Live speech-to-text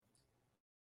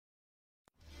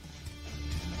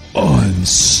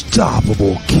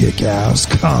Unstoppable kick-ass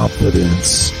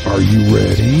confidence. Are you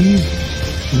ready?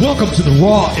 Welcome to the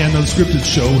Raw and Unscripted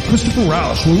Show with Christopher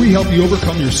Roush, where we help you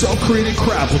overcome your self-created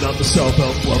crap without the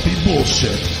self-help fluffy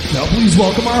bullshit. Now please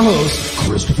welcome our host,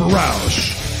 Christopher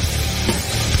Roush.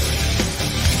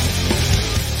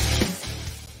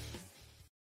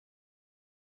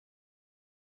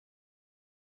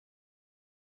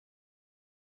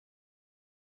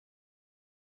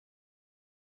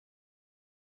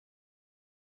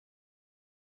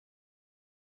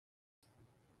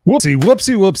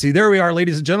 Whoopsie. There we are,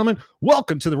 ladies and gentlemen.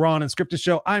 Welcome to the Raw and Unscripted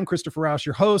Show. I'm Christopher Roush,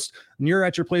 your host, and you're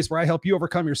at your place where I help you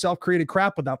overcome your self-created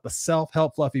crap without the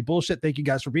self-help fluffy bullshit. Thank you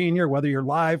guys for being here, whether you're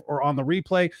live or on the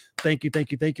replay. Thank you.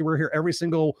 We're here every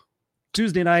single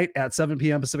Tuesday night at 7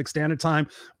 p.m. Pacific Standard Time,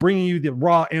 bringing you the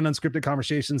raw and unscripted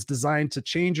conversations designed to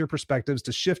change your perspectives,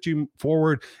 to shift you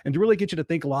forward, and to really get you to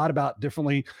think a lot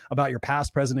differently about your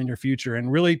past, present, and your future,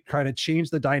 and really try to change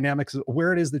the dynamics of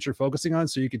where it is that you're focusing on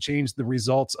so you can change the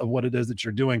results of what it is that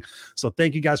you're doing. So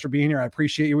thank you guys for being here. I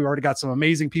appreciate you. We've already got some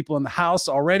amazing people in the house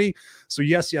already. So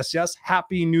yes.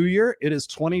 Happy New Year. It is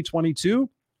 2022.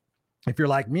 If you're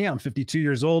like me, I'm 52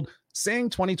 years old. Saying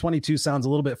 2022 sounds a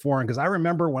little bit foreign because I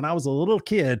remember when I was a little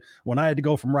kid, when I had to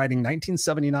go from writing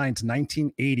 1979 to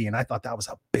 1980, and I thought that was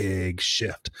a big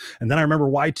shift. And then I remember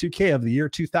Y2K of the year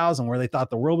 2000, where they thought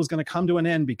the world was going to come to an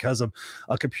end because of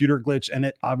a computer glitch, and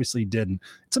it obviously didn't.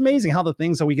 It's amazing how the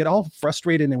things that we get all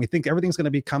frustrated and we think everything's going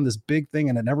to become this big thing,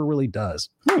 and it never really does.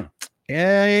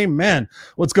 Amen.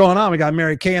 What's going on? We got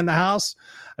Mary Kay in the house.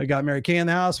 We got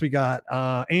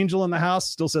Angel in the house.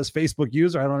 Still says Facebook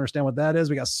user. I don't understand what that is.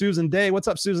 We got Susan Day. What's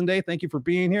up, Susan Day? Thank you for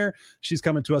being here. She's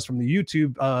coming to us from the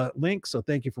YouTube link. So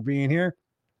thank you for being here.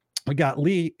 We got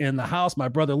Lee in the house. My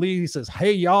brother Lee, he says,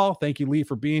 hey, y'all. Thank you, Lee,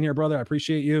 for being here, brother. I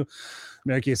appreciate you.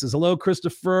 Mary Kay says, hello,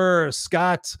 Christopher.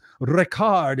 Scott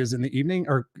Ricard is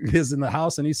in the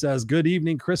house, and he says, good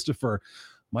evening, Christopher.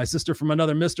 My sister from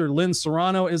another Mr. Lynn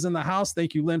Serrano is in the house.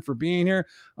 Thank you, Lynn, for being here.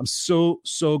 I'm so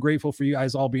grateful for you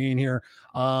guys all being here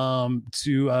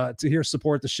to hear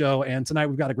support the show. And tonight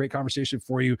we've got a great conversation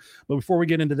for you. But before we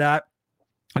get into that,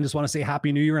 I just want to say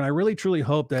Happy New Year. And I really, truly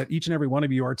hope that each and every one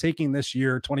of you are taking this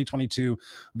year, 2022,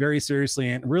 very seriously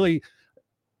and really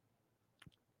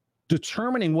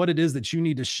determining what it is that you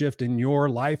need to shift in your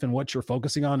life and what you're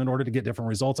focusing on in order to get different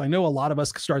results. I know a lot of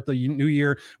us start the new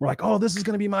year. We're like, oh, this is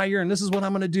going to be my year and this is what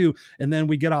I'm going to do. And then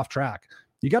we get off track.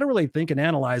 You got to really think and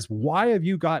analyze, why have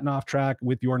you gotten off track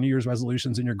with your New Year's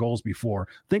resolutions and your goals before?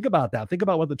 Think about that. Think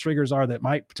about what the triggers are that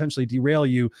might potentially derail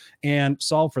you and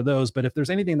solve for those. But if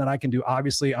there's anything that I can do,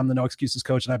 obviously I'm the No Excuses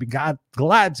coach and I'd be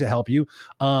glad to help you.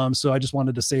 So I just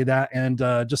wanted to say that and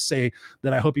just say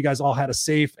that I hope you guys all had a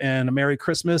safe and a Merry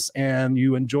Christmas and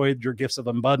you enjoyed your gifts of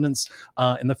abundance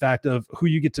in the fact of who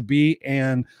you get to be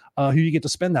and who you get to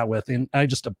spend that with. And I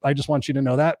just want you to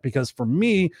know that, because for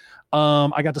me,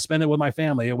 I got to spend it with my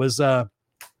family. It was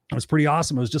pretty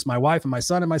awesome. It was just my wife and my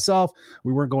son and myself.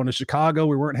 We weren't going to Chicago.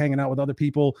 We weren't hanging out with other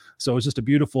people. So it was just a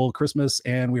beautiful Christmas,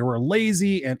 and we were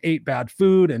lazy and ate bad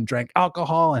food and drank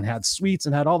alcohol and had sweets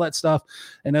and had all that stuff.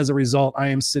 And as a result, I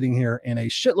am sitting here in a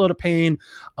shitload of pain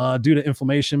due to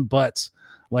inflammation. But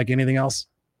like anything else,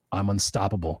 I'm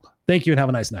unstoppable. Thank you and have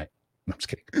a nice night. I'm just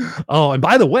kidding. Oh, and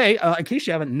by the way, in case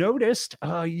you haven't noticed,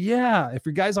 if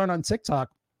you guys aren't on TikTok,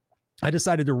 I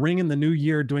decided to ring in the new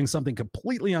year doing something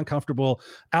completely uncomfortable,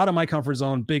 out of my comfort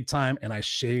zone, big time, and I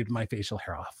shaved my facial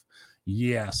hair off.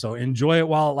 Yeah, so enjoy it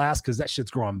while it lasts, because that shit's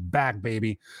growing back,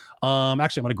 baby.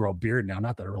 Actually, I'm gonna grow a beard now.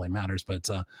 Not that it really matters, but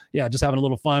just having a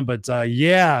little fun. But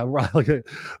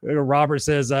Robert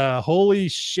says, "Holy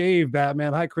shave,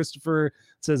 Batman." Hi, Christopher.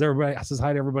 Says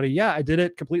hi to everybody. Yeah, I did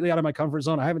it completely out of my comfort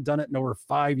zone. I haven't done it in over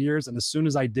 5 years, and as soon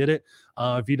as I did it,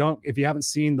 if you haven't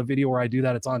seen the video where I do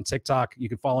that, it's on TikTok. You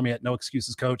can follow me at No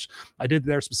Excuses Coach. I did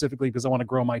there specifically because I want to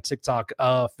grow my TikTok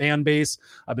fan base.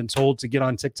 I've been told to get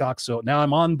on TikTok, so now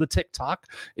I'm on the TikTok,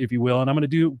 if you will, and I'm going to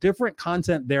do different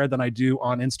content there than I do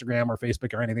on Instagram or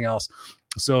Facebook or anything else.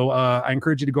 So I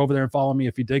encourage you to go over there and follow me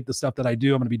if you dig the stuff that I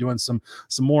do. I'm going to be doing some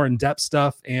more in-depth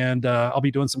stuff, and I'll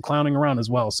be doing some clowning around as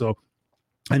well. So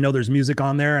I know there's music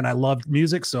on there and I love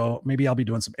music. So maybe I'll be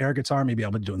doing some air guitar. Maybe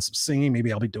I'll be doing some singing.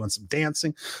 Maybe I'll be doing some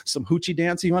dancing, some hoochie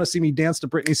dancing. You want to see me dance to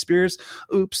Britney Spears?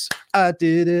 Oops, I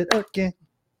did it again.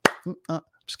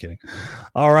 Just kidding.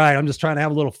 All right. I'm just trying to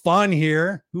have a little fun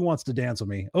here. Who wants to dance with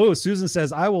me? Oh, Susan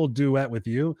says, I will duet with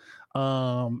you.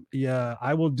 Yeah,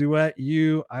 I will duet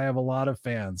you. I have a lot of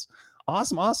fans.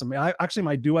 Awesome.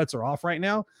 My duets are off right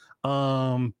now.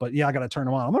 But yeah, I gotta turn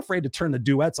them on. I'm afraid to turn the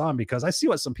duets on because I see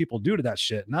what some people do to that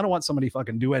shit, and I don't want somebody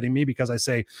fucking duetting me because I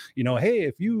say, hey,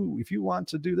 if you want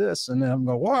to do this, and then I'm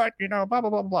going, what, blah blah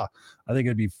blah blah. I think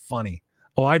it'd be funny.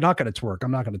 Oh, I'm not going to twerk.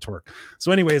 I'm not going to twerk.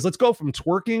 So anyways, let's go from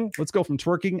twerking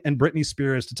and Britney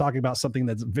Spears to talking about something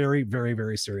that's very, very,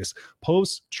 very serious.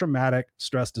 Post-traumatic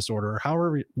stress disorder,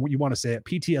 however you want to say it,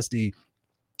 PTSD,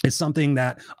 is something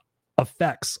that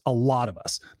affects a lot of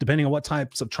us, depending on what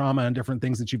types of trauma and different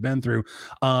things that you've been through.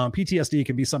 PTSD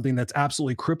can be something that's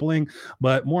absolutely crippling,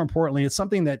 but more importantly, it's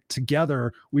something that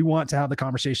together we want to have the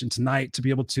conversation tonight to be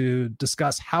able to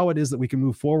discuss how it is that we can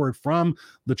move forward from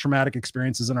the traumatic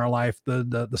experiences in our life,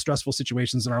 the stressful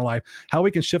situations in our life, how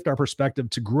we can shift our perspective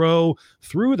to grow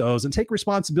through those and take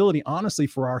responsibility, honestly,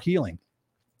 for our healing.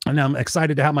 And I'm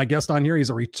excited to have my guest on here. He's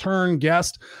a return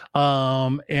guest.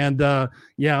 I'm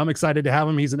excited to have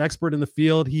him. He's an expert in the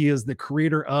field. He is the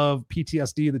creator of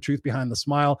PTSD, The Truth Behind the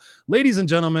Smile. Ladies and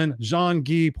gentlemen,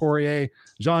 Jean-Guy Poirier.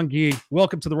 Jean-Guy,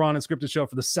 welcome to the Raw and Unscripted Show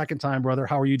for the second time, brother.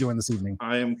 How are you doing this evening?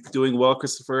 I am doing well,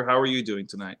 Christopher. How are you doing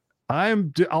tonight?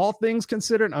 All things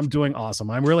considered, I'm doing awesome.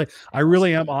 I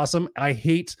really am awesome. I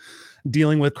hate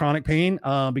dealing with chronic pain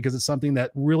because it's something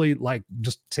that really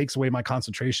just takes away my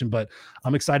concentration, but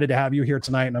I'm excited to have you here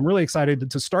tonight. And I'm really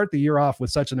excited to start the year off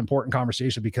with such an important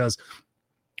conversation, because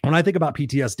when I think about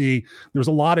PTSD, there's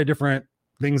a lot of different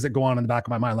things that go on in the back of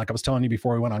my mind. Like I was telling you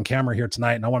before we went on camera here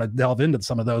tonight, and I want to delve into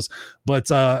some of those, but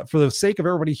for the sake of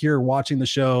everybody here watching the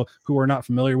show who are not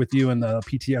familiar with you and the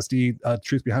PTSD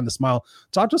Truth Behind the Smile,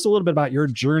 talk to us a little bit about your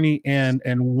journey and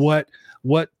what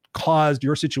caused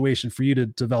your situation for you to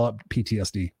develop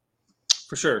PTSD.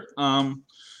 For sure.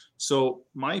 So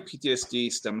my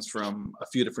PTSD stems from a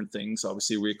few different things.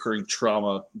 Obviously, recurring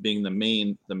trauma being the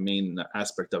main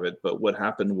aspect of it. But what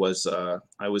happened was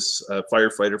I was a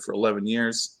firefighter for 11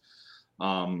 years.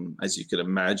 As you could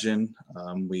imagine,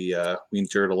 we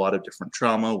endured a lot of different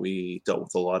trauma. We dealt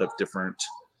with a lot of different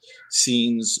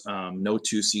scenes. No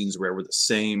two scenes were ever the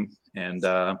same. And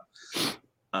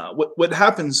what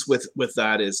happens with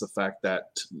that is the fact that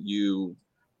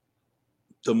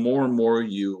the more and more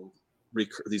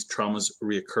these traumas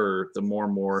reoccur, the more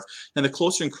and more, and the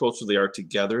closer and closer they are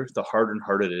together, the harder and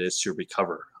harder it is to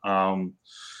recover.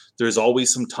 There's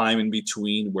always some time in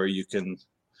between where you can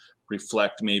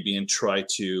reflect maybe and try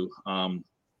to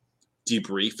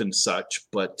debrief and such,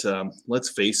 but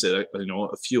let's face it,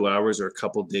 a few hours or a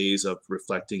couple days of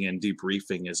reflecting and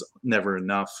debriefing is never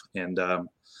enough. And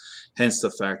hence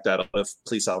the fact that if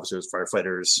police officers,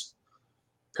 firefighters,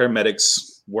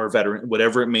 paramedics, war veteran,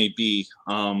 whatever it may be,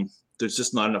 there's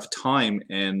just not enough time,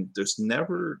 and there's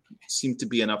never seemed to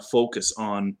be enough focus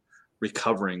on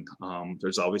recovering.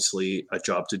 There's obviously a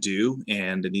job to do,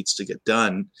 and it needs to get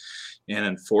done. And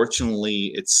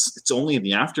unfortunately, it's only in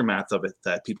the aftermath of it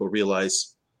that people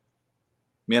realize,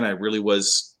 man, I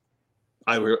was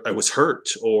hurt,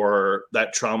 or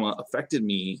that trauma affected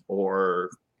me, or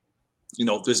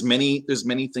there's many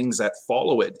things that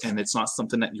follow it, and it's not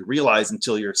something that you realize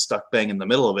until you're stuck bang in the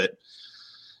middle of it.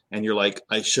 And you're like,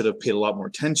 I should have paid a lot more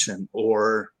attention,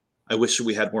 or I wish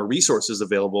we had more resources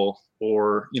available,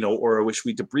 or I wish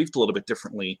we debriefed a little bit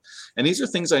differently. And these are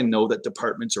things I know that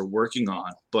departments are working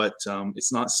on, but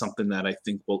it's not something that I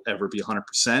think will ever be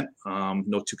 100%.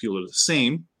 No two people are the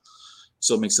same.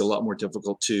 So it makes it a lot more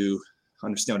difficult to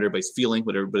understand what everybody's feeling,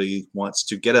 what everybody wants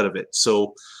to get out of it.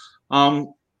 So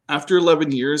after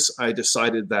 11 years, I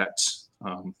decided that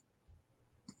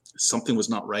something was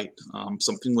not right.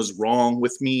 Something was wrong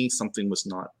with me. Something was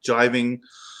not jiving.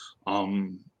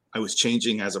 I was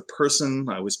changing as a person.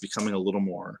 I was becoming a little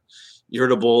more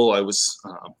irritable.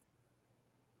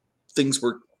 Things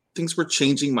were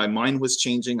changing. My mind was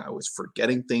changing. I was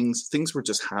forgetting things. Things were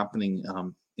just happening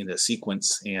in a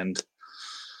sequence. And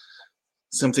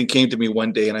something came to me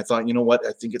one day, and I thought, you know what?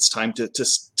 I think it's time to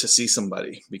see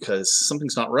somebody, because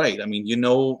something's not right. I mean,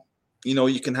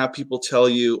 you can have people tell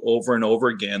you over and over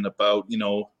again about,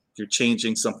 you're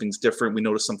changing, something's different, we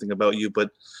notice something about you, but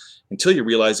until you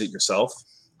realize it yourself,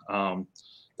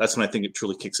 that's when I think it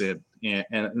truly kicks in.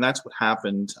 And that's what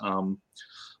happened. I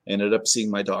ended up seeing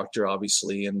my doctor,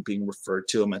 obviously, and being referred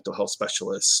to a mental health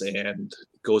specialist, and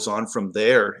it goes on from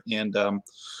there. And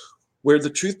where the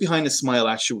Truth Behind the Smile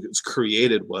actually was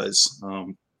created was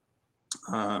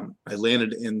I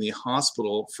landed in the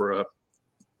hospital for a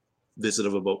visit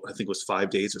of about, I think it was 5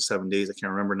 days or 7 days, I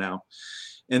can't remember now.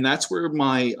 And that's where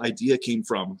my idea came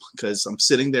from, because I'm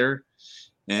sitting there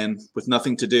and with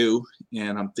nothing to do,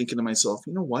 and I'm thinking to myself,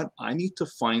 you know what, I need to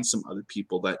find some other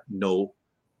people that know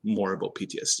more about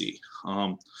PTSD.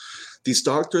 These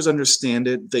doctors understand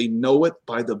it, they know it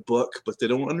by the book, but they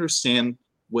don't understand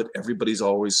what everybody's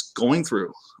always going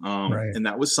through. Right. And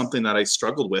that was something that I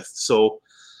struggled with. So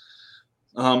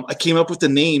I came up with the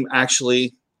name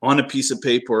actually on a piece of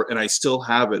paper, and I still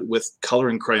have it with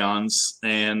coloring crayons.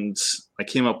 And I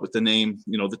came up with the name,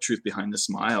 The Truth Behind the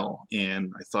Smile.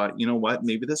 And I thought, you know what,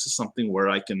 maybe this is something where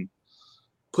I can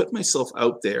put myself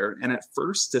out there. And at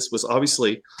first, this was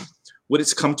obviously what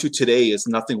it's come to today is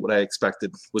nothing what I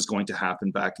expected was going to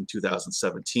happen back in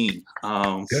 2017.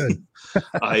 Good.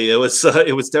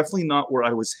 It was definitely not where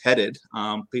I was headed.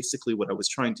 Basically, what I was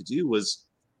trying to do was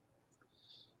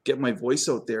get my voice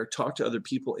out there, talk to other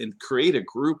people, and create a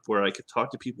group where I could talk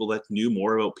to people that knew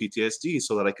more about PTSD,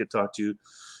 so that I could talk to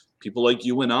people like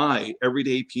you and I,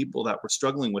 everyday people that were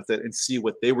struggling with it, and see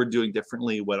what they were doing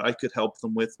differently, what I could help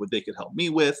them with, what they could help me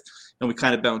with. And we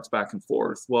kind of bounced back and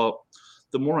forth. Well,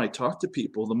 the more I talked to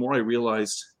people, the more I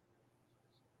realized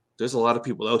there's a lot of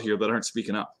people out here that aren't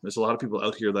speaking up. There's a lot of people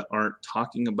out here that aren't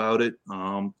talking about it.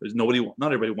 Not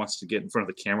everybody wants to get in front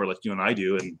of the camera like you and I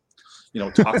do and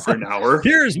talk for an hour.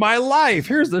 Here's my life.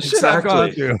 Here's the shit I've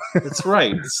gone through. That's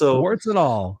right. So warts and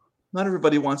all. Not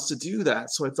everybody wants to do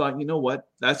that. So I thought, you know what?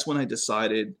 That's when I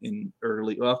decided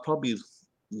probably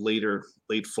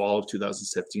late fall of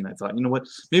 2017. I thought, you know what?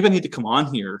 Maybe I need to come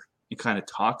on here and kind of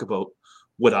talk about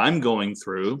what I'm going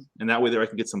through. And that way there I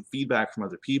can get some feedback from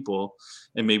other people.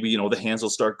 And maybe, the hands will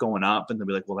start going up and they'll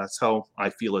be like, well, that's how I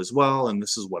feel as well. And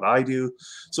this is what I do.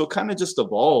 So it kind of just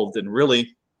evolved. And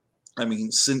really, I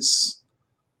mean, since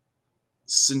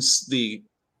the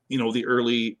the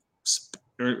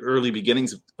early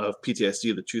beginnings of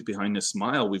PTSD, The Truth Behind the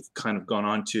Smile, we've kind of gone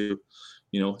on to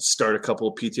start a couple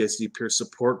of PTSD peer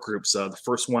support groups. The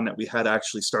first one that we had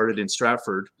actually started in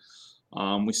Stratford.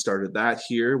 We started that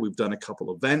here. We've done a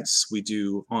couple events. We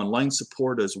do online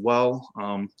support as well.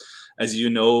 As you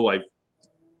know, I've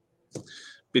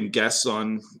been guests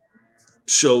on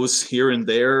shows here and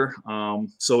there.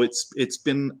 So it's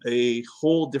been a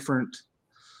whole different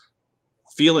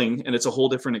feeling, and it's a whole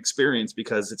different experience,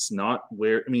 because it's never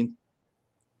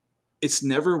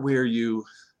where you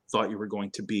thought you were going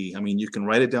to be. I mean, you can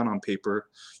write it down on paper,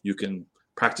 you can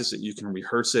practice it, you can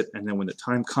rehearse it, and then when the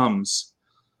time comes,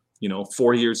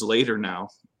 4 years later now,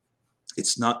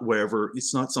 it's not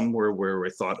somewhere where I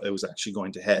thought I was actually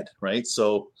going to head, right?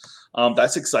 So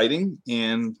that's exciting.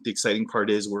 And the exciting part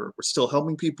is we're still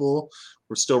helping people.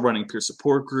 We're still running peer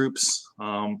support groups.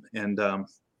 And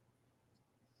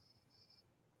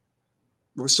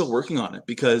we're still working on it,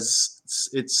 because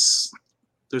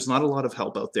there's not a lot of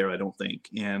help out there, I don't think.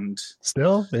 And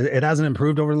still, it hasn't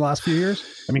improved over the last few years.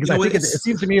 I mean, because I think it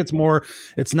seems to me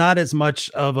it's not as much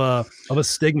of a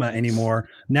stigma anymore.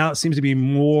 Now it seems to be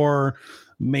more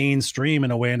mainstream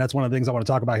in a way. And that's one of the things I want to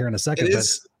talk about here in a second.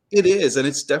 It is. And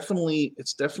it's definitely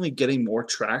getting more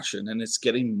traction, and it's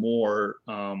getting more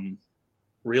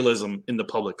realism in the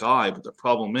public eye. But the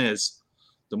problem is,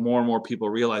 the more and more people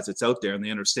realize it's out there and they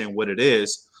understand what it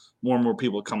is, more and more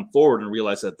people come forward and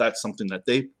realize that that's something that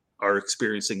they are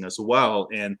experiencing as well.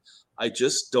 And I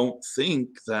just don't think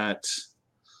that,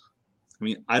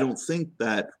 I don't think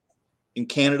that in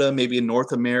Canada, maybe in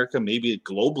North America, maybe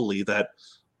globally, that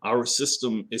our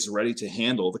system is ready to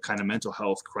handle the kind of mental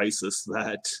health crisis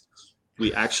that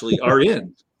we actually are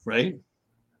in, right?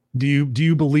 Do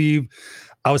you believe,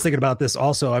 I was thinking about this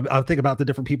also, I think about the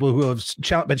different people who have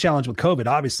been challenged with COVID,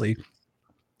 obviously.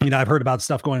 I've heard about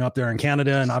stuff going up there in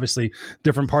Canada and obviously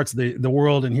different parts of the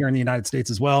world and here in the United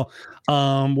States as well.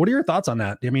 What are your thoughts on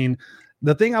that? I mean,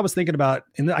 the thing I was thinking about,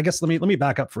 and I guess let me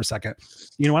back up for a second.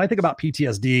 When I think about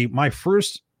PTSD, my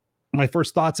first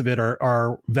thoughts of it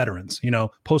are veterans,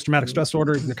 post-traumatic stress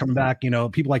disorder, they're coming back,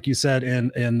 people like you said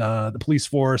in the police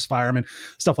force, firemen,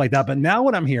 stuff like that. But now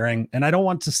what I'm hearing, and I don't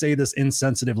want to say this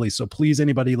insensitively, so please,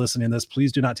 anybody listening to this,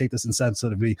 please do not take this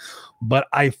insensitively, but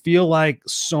I feel like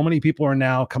so many people are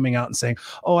now coming out and saying,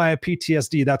 oh, I have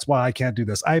PTSD, that's why I can't do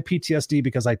this. I have PTSD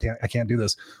because I can't do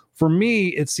this. For me,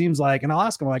 it seems like, and I'll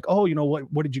ask them like, oh,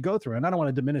 what did you go through? And I don't want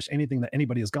to diminish anything that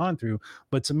anybody has gone through,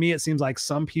 but to me, it seems like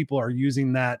some people are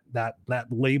using that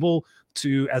label as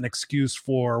an excuse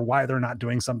for why they're not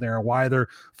doing something or why they're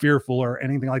fearful or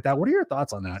anything like that. What are your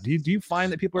thoughts on that? Do you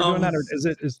find that people are doing that, or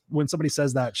is when somebody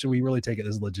says that, should we really take it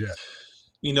as legit?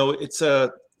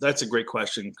 That's a great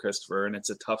question, Christopher, and it's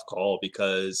a tough call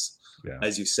because,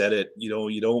 as you said it, you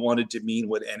don't want to demean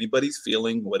what anybody's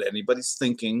feeling, what anybody's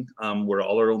thinking. We're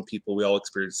all our own people. We all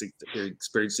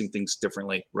experiencing things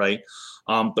differently, right?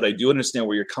 But I do understand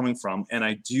where you're coming from, and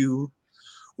I do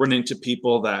run into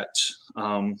people that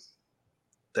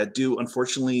do,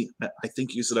 unfortunately, I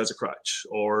think, use it as a crutch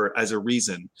or as a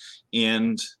reason.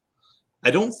 And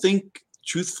I don't think,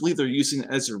 truthfully, they're using it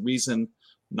as a reason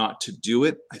not to do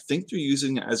it, I think they're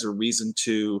using it as a reason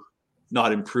to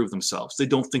not improve themselves. They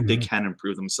don't think they can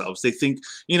improve themselves. They think,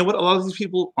 you know what, a lot of these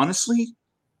people honestly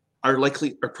are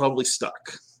probably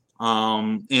stuck.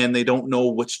 And they don't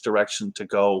know which direction to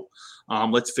go.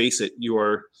 Let's face it,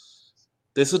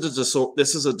 this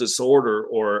is a disorder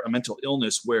or a mental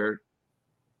illness where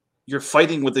you're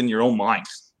fighting within your own mind.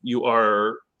 You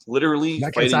are literally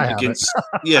fighting against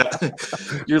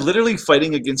you're literally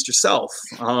fighting against yourself,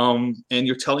 and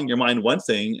you're telling your mind one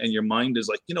thing, and your mind is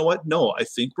like, you know what, no, I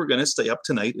think we're going to stay up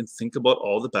tonight and think about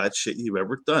all the bad shit you've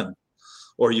ever done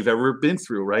or you've ever been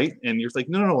through, right? And you're like,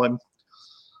 no,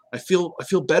 I feel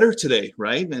better today,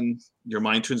 right? And your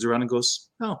mind turns around and goes,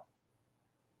 no,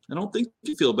 I don't think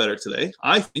you feel better today.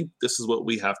 I think this is what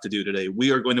we have to do today.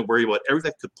 We are going to worry about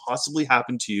everything that could possibly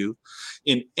happen to you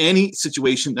in any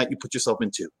situation that you put yourself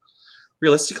into.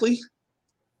 Realistically,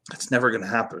 that's never going to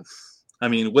happen. I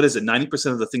mean, what is it?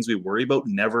 90% of the things we worry about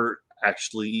never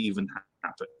actually even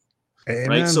happen. Amen.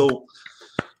 Right? So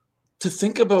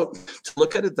to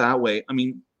look at it that way, I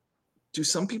mean, do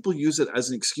some people use it as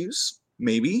an excuse?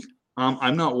 Maybe.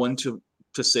 I'm not one to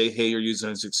say, hey, you're using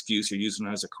it as an excuse, you're using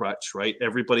it as a crutch, right?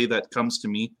 Everybody that comes to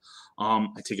me, I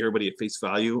take everybody at face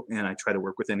value, and I try to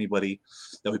work with anybody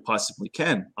that we possibly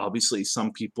can. Obviously,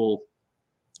 some people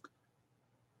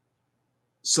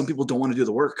don't want to do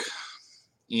the work.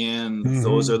 And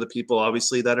those are the people,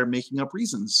 obviously, that are making up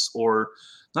reasons, or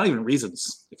not even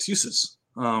reasons, excuses.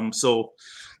 So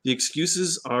the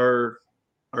excuses are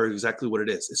exactly what it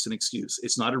is. It's an excuse.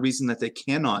 It's not a reason that they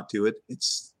cannot do it.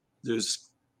 There's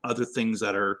other things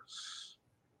that are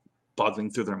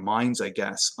boggling through their minds, I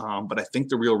guess. But I think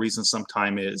the real reason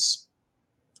sometimes is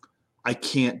I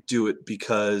can't do it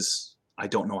because I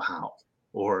don't know how,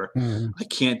 or I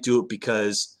can't do it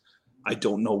because I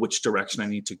don't know which direction I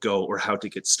need to go or how to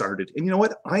get started. And you know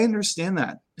what? I understand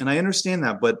that.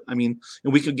 But I mean,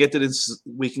 and we can get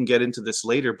into this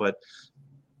later, but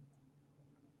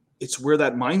it's where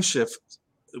that mindset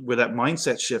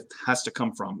shift has to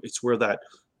come from. It's where that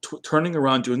turning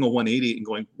around, doing a 180 and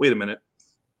going, wait a minute.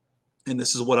 And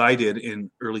this is what I did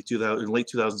in late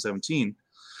 2017.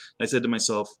 I said to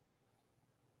myself,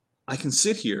 I can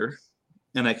sit here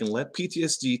and I can let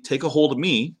PTSD take a hold of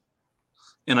me,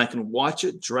 and I can watch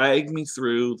it drag me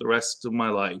through the rest of my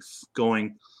life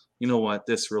going, you know what,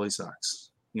 this really sucks,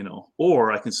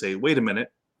 or I can say, wait a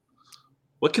minute,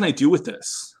 what can I do with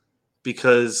this?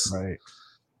 Because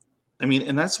I mean,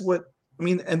 and that's what, I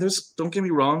mean, and don't get me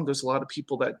wrong, there's a lot of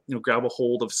people that, grab a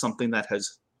hold of something that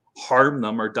has harmed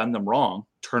them or done them wrong,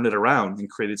 turn it around and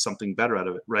created something better out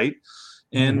of it. Right.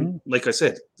 And like I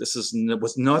said, this was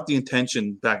not the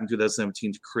intention back in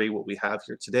 2017 to create what we have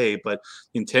here today, but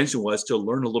the intention was to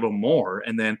learn a little more.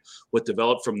 And then what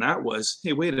developed from that was,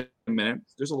 hey, wait a minute,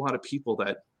 there's a lot of people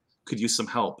that could use some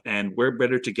help, and where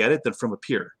better to get it than from a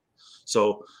peer.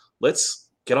 So let's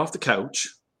get off the couch,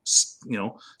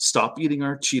 stop eating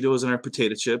our Cheetos and our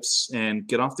potato chips and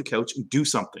get off the couch and do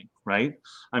something, right?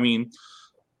 I mean,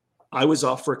 I was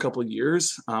off for a couple of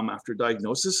years after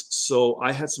diagnosis, so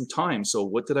I had some time. So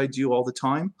what did I do all the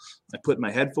time? I put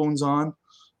my headphones on.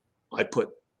 I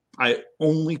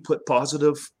only put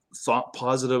positive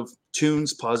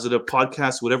tunes, positive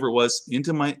podcasts, whatever it was,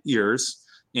 into my ears,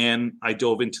 and I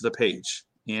dove into the page.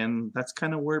 And that's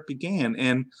kind of where it began.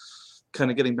 And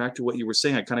kind of getting back to what you were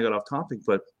saying, I kind of got off topic,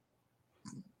 but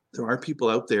there are people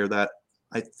out there that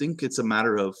I think it's a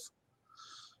matter of,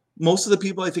 most of the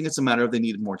people, I think it's a matter of they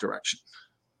needed more direction.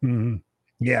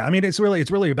 Yeah. I mean, it's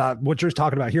really about what you're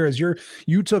talking about here is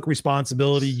you took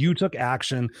responsibility, you took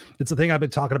action. It's the thing I've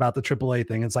been talking about, the AAA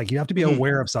thing. It's like, you have to be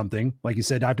aware of something. Like you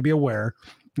said, you have to be aware.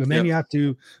 And then you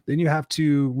have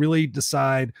to really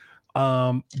decide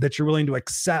that you're willing to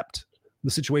accept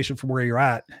the situation from where you're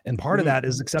at. And part of that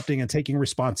is accepting and taking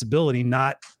responsibility,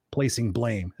 not placing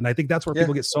blame. And I think that's where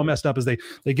people get so messed up, is they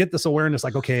get this awareness,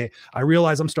 like, okay, I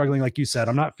realize I'm struggling. Like you said,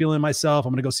 I'm not feeling myself.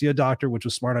 I'm going to go see a doctor, which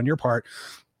was smart on your part.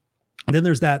 And then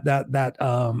there's that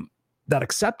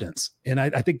acceptance. And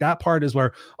I think that part is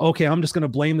where, okay, I'm just going to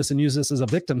blame this and use this as a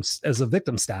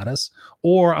victim status,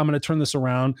 or I'm going to turn this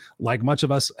around, like much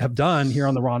of us have done here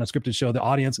on the Raw and Unscripted show. The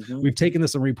audience, we've taken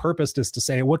this and repurposed this to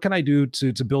say, what can I do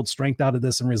to build strength out of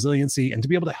this and resiliency, and to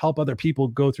be able to help other people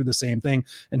go through the same thing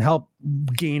and help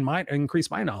increase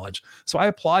my knowledge. So I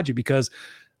applaud you, because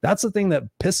that's the thing that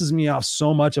pisses me off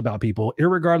so much about people,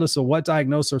 irregardless of what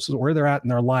diagnosis or where they're at in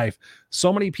their life.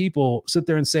 So many people sit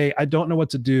there and say, I don't know what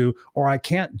to do, or I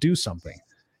can't do something.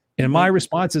 And my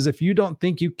response is, if you don't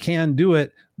think you can do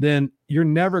it, then you're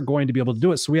never going to be able to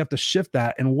do it. So we have to shift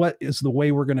that. And what is the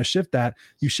way we're going to shift that?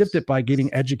 You shift it by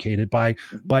getting educated, by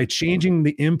changing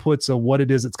the inputs of what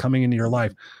it is that's coming into your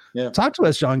life. Yeah. Talk to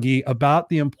us, Jean-Guy, about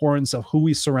the importance of who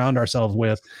we surround ourselves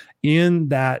with in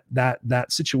that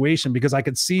situation, because I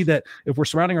could see that if we're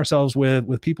surrounding ourselves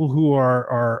with people who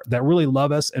are that really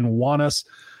love us and want us,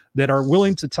 that are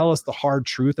willing to tell us the hard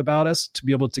truth about us to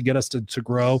be able to get us to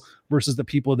grow, versus the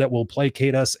people that will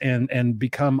placate us and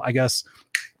become, I guess,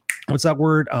 what's that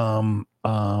word?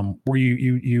 Where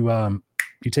you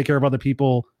take care of other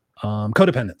people,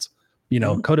 codependence,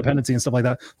 codependency and stuff like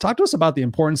that. Talk to us about the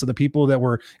importance of the people that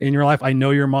were in your life. I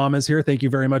know your mom is here. Thank you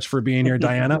very much for being here,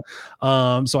 Diana.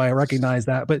 So I recognize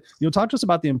that, but talk to us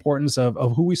about the importance of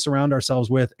who we surround ourselves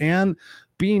with, and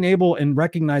being able and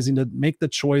recognizing to make the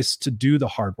choice to do the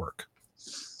hard work.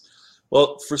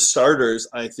 Well, for starters,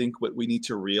 I think what we need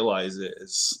to realize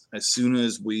is, as soon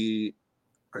as we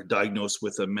are diagnosed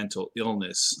with a mental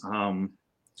illness, not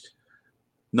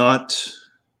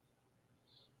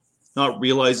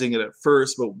realizing it at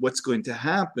first, but what's going to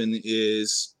happen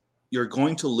is you're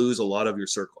going to lose a lot of your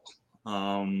circle.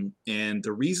 And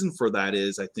the reason for that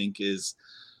is, I think, is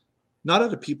not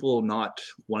out of people not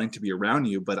wanting to be around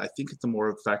you, but I think it's the more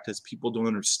of the fact is people don't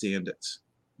understand it.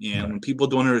 And when people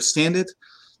don't understand it,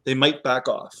 they might back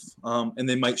off, and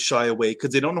they might shy away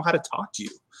because they don't know how to talk to you.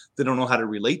 They don't know how to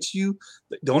relate to you.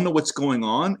 They don't know what's going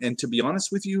on. And to be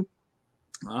honest with you,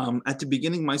 at the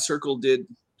beginning, my circle did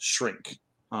shrink.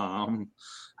 That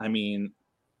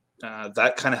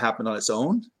kind of happened on its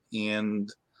own,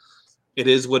 and it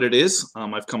is what it is.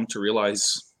 I've come to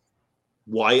realize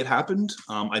why it happened.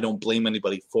 I don't blame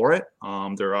anybody for it.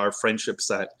 There are friendships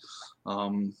that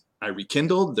I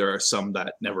rekindled. There are some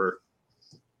that never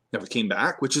came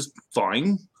back, which is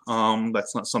fine.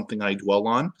 That's not something I dwell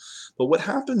on. But what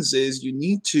happens is you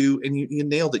need to, and you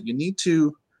nailed it, you need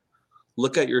to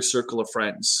look at your circle of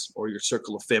friends or your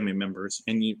circle of family members.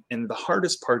 And the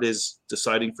hardest part is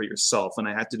deciding for yourself. And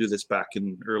I had to do this back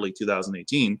in early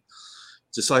 2018.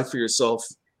 Decide for yourself,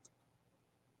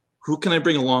 who can I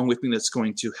bring along with me that's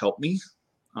going to help me?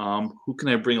 Who can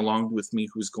I bring along with me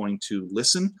who's going to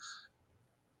listen?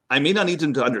 I may not need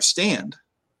them to understand,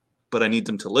 but I need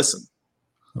them to listen.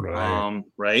 Right.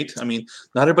 Right? I mean,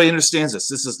 not everybody understands this.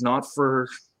 This is not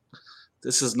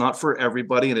for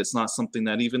everybody, and it's not something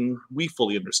that even we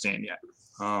fully understand yet.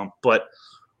 But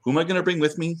who am I going to bring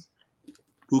with me?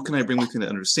 Who can I bring with me that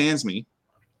understands me?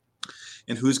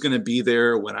 And who's going to be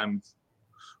there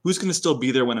who's going to still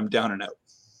be there when I'm down and out?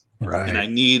 Right. And I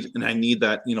need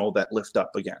that, that lift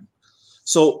up again.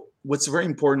 So what's very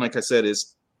important, like I said,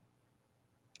 is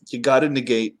you got to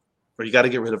negate, or you got to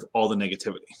get rid of all the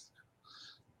negativity.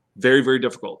 Very, very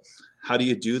difficult. How do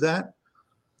you do that?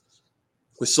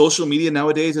 With social media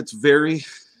nowadays, it's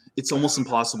almost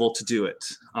impossible to do it.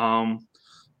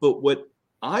 But what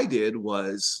I did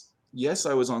was, yes,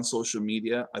 I was on social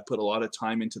media. I put a lot of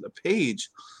time into the page,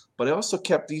 but I also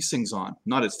kept these things on.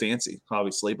 Not as fancy,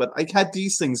 obviously, but I had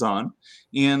these things on,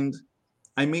 and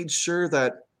I made sure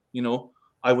that,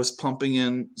 I was pumping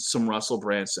in some Russell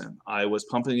Branson. I was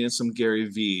pumping in some Gary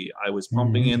Vee. I was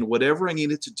pumping in whatever I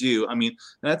needed to do. And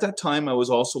at that time, I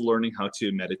was also learning how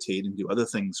to meditate and do other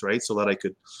things, right? So that I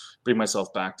could bring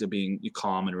myself back to being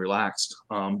calm and relaxed.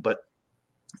 But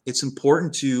it's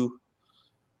important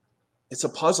it's a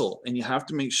puzzle, and you have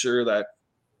to make sure that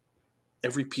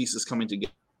every piece is coming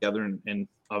together, and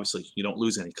obviously you don't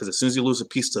lose any, because as soon as you lose a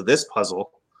piece to this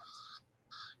puzzle,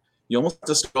 you almost have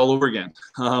to start all over again.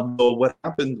 But what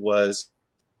happened was,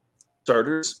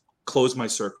 starters, closed my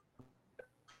circle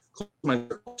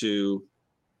to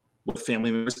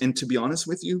family members. And to be honest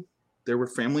with you, there were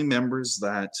family members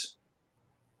that,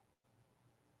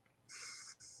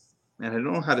 and I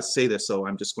don't know how to say this, so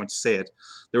I'm just going to say it.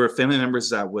 There were family members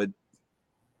that would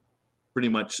pretty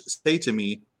much say to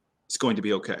me, it's going to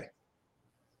be okay.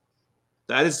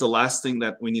 That is the last thing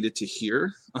that we needed to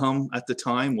hear at the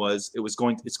time, was it's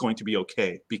going to be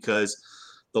okay, because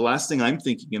the last thing I'm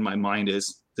thinking in my mind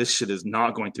is, this shit is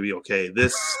not going to be okay.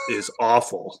 This is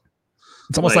awful.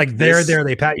 It's almost like there.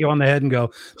 They pat you on the head and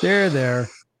go, there.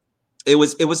 It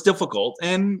was difficult.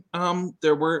 And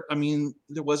there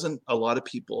wasn't a lot of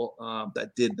people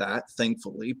that did that,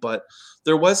 thankfully, but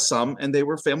there was some, and they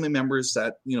were family members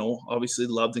that, obviously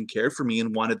loved and cared for me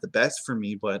and wanted the best for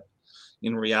me. But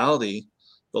in reality,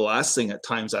 the last thing at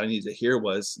times I needed to hear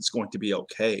was, it's going to be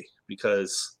okay,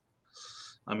 because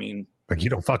like, you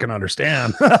don't fucking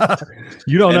understand.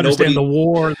 You don't understand the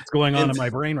war that's going on in my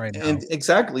brain right now. And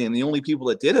exactly. And the only people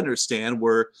that did understand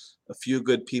were a few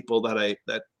good people that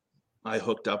I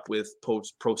hooked up with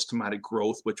Post-Traumatic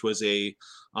Growth, which was a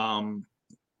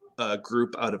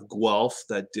group out of Guelph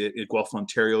Guelph,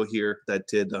 Ontario here, that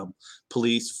did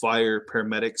police, fire,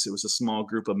 paramedics. It was a small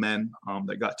group of men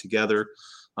that got together.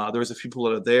 There was a few people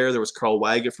that are there. There was Carl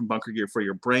Waggett from Bunker Gear for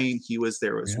Your Brain. He was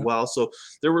there as well. So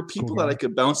there were people that I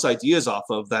could bounce ideas off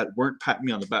of that weren't patting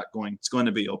me on the back going, it's going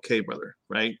to be okay, brother,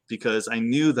 right? Because I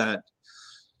knew that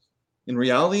in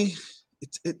reality,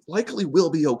 it likely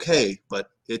will be okay, but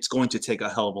it's going to take a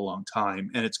hell of a long time,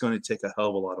 and it's going to take a hell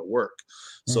of a lot of work.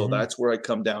 So that's where I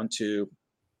come down to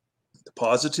the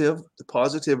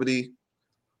positivity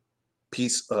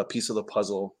piece of the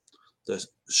puzzle, the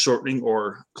shortening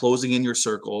or closing in your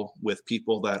circle with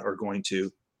people that are going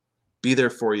to be there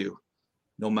for you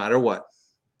no matter what.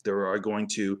 They're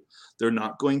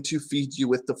not going to feed you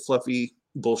with the fluffy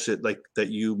bullshit like that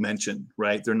you mentioned,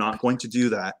 right? They're not going to do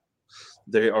that.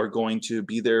 They are going to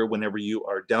be there whenever you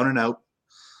are down and out.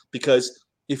 Because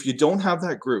if you don't have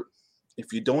that group,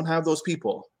 if you don't have those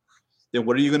people, then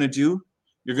what are you going to do?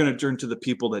 You're going to turn to the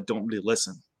people that don't really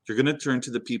listen. You're going to turn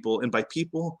to the people, and by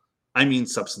people, I mean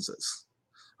substances.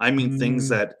 I mean things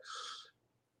that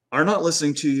are not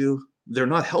listening to you. They're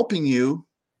not helping you,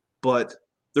 but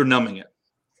they're numbing it,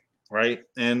 right?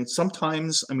 And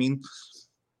sometimes, I mean,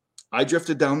 I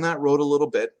drifted down that road a little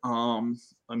bit.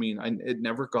 It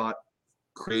never got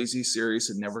crazy serious.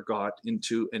 It never got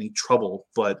into any trouble,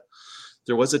 but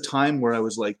there was a time where I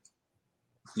was like,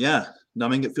 yeah,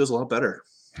 numbing it feels a lot better,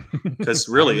 because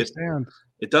really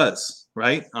it does,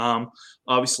 right?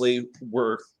 Obviously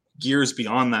we're years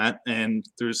beyond that, and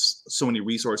there's so many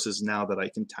resources now that I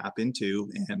can tap into,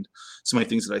 and so many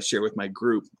things that I share with my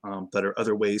group that are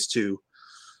other ways to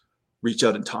reach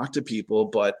out and talk to people.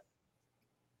 But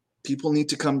people need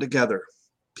to come together.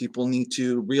 People need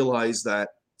to realize that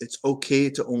it's okay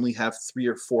to only have 3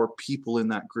 or 4 people in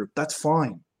that group. That's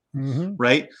fine,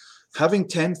 right? Having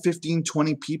 10, 15,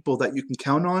 20 people that you can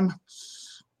count on,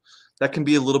 that can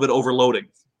be a little bit overloading.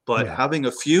 But having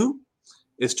a few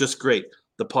is just great.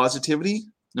 The positivity,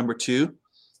 number 2.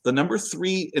 The number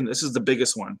 3, and this is the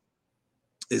biggest one,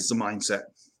 is the mindset.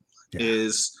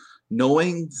 Is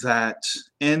knowing that,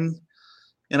 and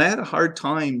I had a hard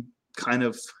time kind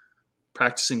of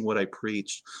practicing what I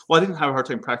preached. Well, I didn't have a hard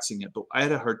time practicing it, but I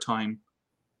had a hard time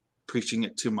preaching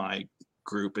it to my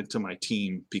group and to my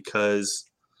team, because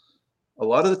a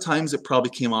lot of the times it probably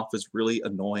came off as really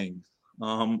annoying. A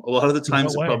lot of the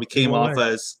times it probably came off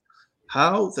as,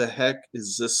 how the heck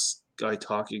is this guy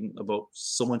talking about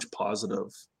so much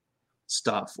positive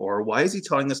stuff? Or why is he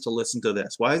telling us to listen to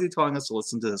this? Why is he telling us to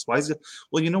listen to this? Why is it?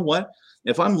 Well, you know what?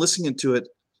 If I'm listening to it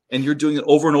and you're doing it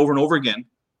over and over and over again,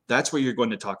 that's what you're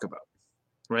going to talk about,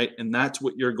 right? And that's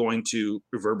what you're going to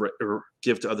reverberate or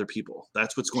give to other people.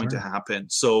 That's what's going to happen.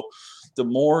 So the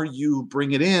more you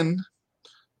bring it in,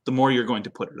 the more you're going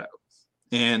to put it out.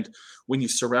 And when you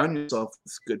surround yourself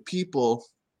with good people,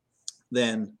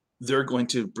 then they're going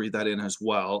to breathe that in as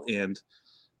well. And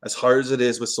as hard as it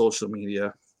is with social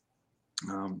media,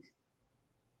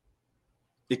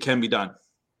 it can be done,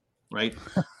 right?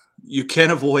 You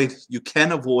can avoid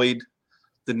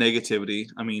the negativity.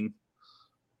 I mean,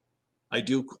 I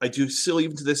do still,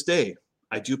 even to this day,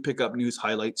 I do pick up news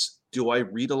highlights. Do I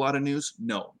read a lot of news?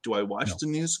 No. Do I watch the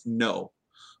news? No.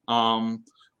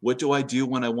 What do I do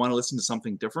when I want to listen to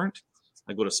something different?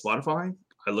 I go to Spotify.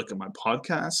 I look at my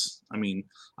podcasts. I mean,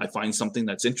 I find something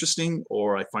that's interesting,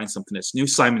 or I find something that's new.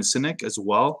 Simon Sinek as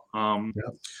well.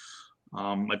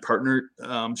 My partner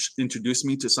introduced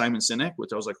me to Simon Sinek,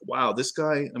 which I was like, wow, this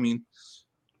guy, I mean.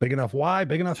 Big enough why,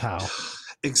 big enough how.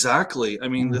 Exactly. I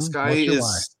mean, this guy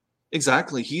is,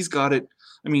 exactly. He's got it.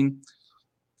 I mean,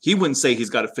 he wouldn't say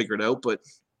he's got it figured out, but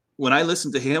when I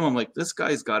listen to him, I'm like, this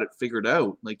guy's got it figured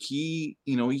out. Like, he,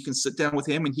 you can sit down with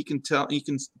him and he can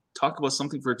talk about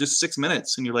something for just 6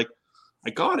 minutes, and you're like, I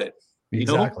got it.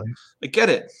 Exactly. I get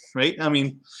it. Right. I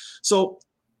mean, so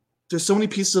there's so many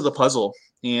pieces of the puzzle,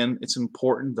 and it's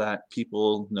important that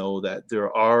people know that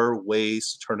there are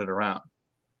ways to turn it around.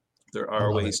 There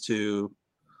are ways to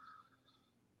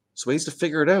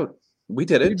figure it out. We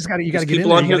did it. You got to get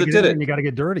people in on here that did it. And you got to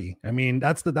get dirty. I mean,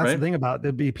 that's the thing about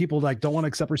it. Be people like don't want to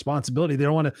accept responsibility. They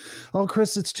don't want to. Oh,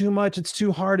 Chris, it's too much. It's too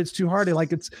hard. It's too hard.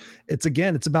 Like it's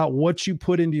again, it's about what you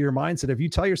put into your mindset. If you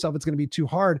tell yourself it's going to be too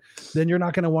hard, then you're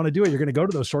not going to want to do it. You're going to go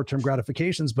to those short-term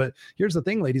gratifications. But here's the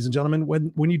thing, ladies and gentlemen,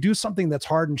 when you do something that's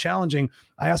hard and challenging,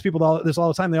 I ask people this all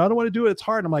the time. They don't want to do it. It's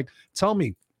hard. I'm like, tell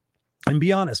me. And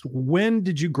be honest, when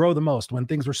did you grow the most? When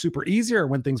things were super easy or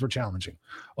when things were challenging?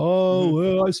 Oh,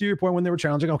 well, I see your point, when they were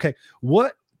challenging. Okay,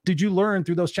 what did you learn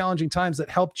through those challenging times that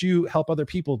helped you help other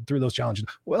people through those challenges?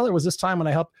 Well, there was this time when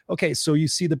I helped. Okay, so you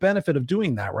see the benefit of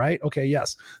doing that, right? Okay,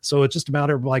 yes. So it's just a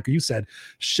matter of, like you said,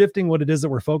 shifting what it is that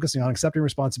we're focusing on, accepting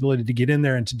responsibility to get in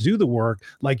there and to do the work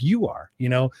like you are.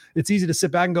 It's easy to sit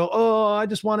back and go, oh, I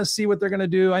just want to see what they're going to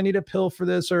do. I need a pill for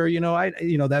this, or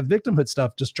that victimhood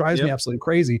stuff just drives me absolutely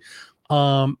crazy.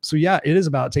 So yeah, it is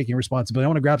about taking responsibility. I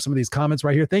want to grab some of these comments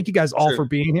right here. Thank you guys all for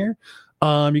being here.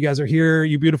 You guys are here,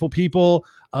 you beautiful people.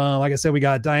 Like I said, we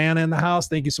got Diana in the house.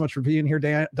 Thank you so much for being here,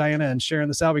 Diana, and sharing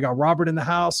this out. We got Robert in the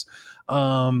house.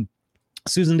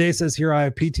 Susan Day says here, I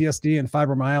have PTSD and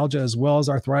fibromyalgia as well as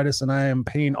arthritis, and I am in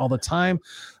pain all the time.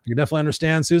 I can definitely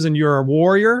understand, Susan. You're a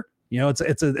warrior. It's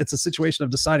a situation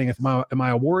of deciding if am I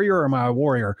a warrior or am I a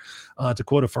warrior? To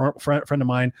quote a friend of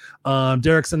mine.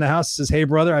 Derek's in the house. He says, "Hey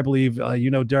brother, I believe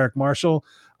Derek Marshall."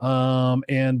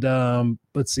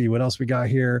 Let's see what else we got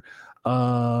here.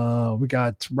 We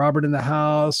got Robert in the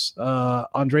house.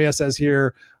 Andrea says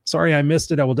here, sorry I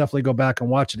missed it. I will definitely go back and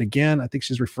watch it again. I think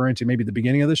she's referring to maybe the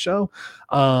beginning of the show.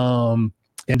 And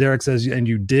Derek says, and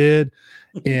you did.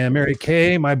 And Mary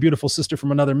Kay, my beautiful sister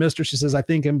from another mister, she says, I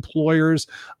think employers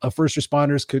of first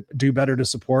responders could do better to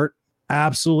support.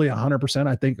 Absolutely, 100%.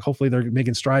 I think hopefully they're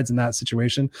making strides in that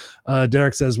situation.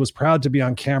 Derek says, was proud to be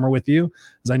on camera with you,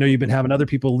 as I know you've been having other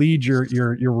people lead your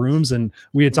rooms, and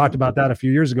we had talked about that a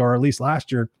few years ago, or at least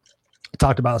last year.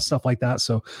 Talked about stuff like that.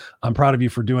 So I'm proud of you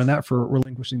for doing that, for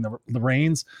relinquishing the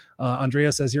reins.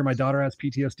 Andrea says here, my daughter has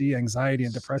PTSD, anxiety,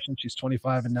 and depression. She's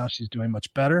 25 and now she's doing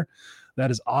much better. That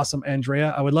is awesome,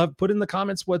 Andrea. I would love put in the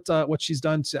comments what she's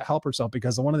done to help herself,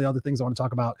 because one of the other things I want to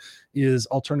talk about is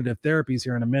alternative therapies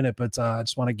here in a minute. But I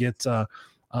just want to get some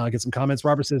comments.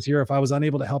 Robert says here, if I was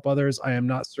unable to help others, I am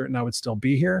not certain I would still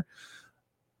be here.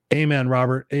 Amen,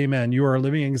 Robert. Amen. You are a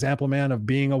living example, man, of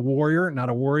being a warrior, not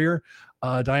a warrior.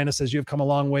 Diana says, you have come a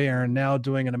long way and are now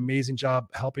doing an amazing job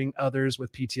helping others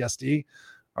with PTSD.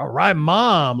 All right,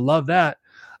 Mom. Love that.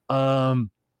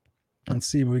 Let's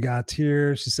see what we got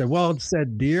here. She said, well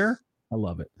said, dear. I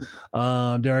love it.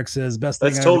 Derek says, best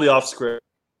thing. That's totally off script.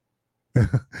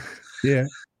 Yeah.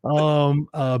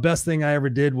 Best thing I ever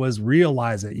did was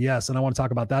realize it. Yes. And I want to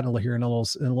talk about that here in a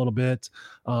little bit.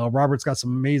 Robert's got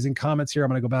some amazing comments here.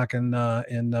 I'm going to go back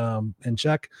and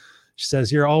check. She says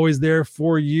here, always there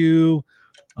for you.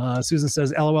 Susan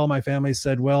says, LOL, my family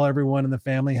said, well, everyone in the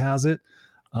family has it.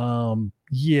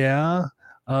 Yeah.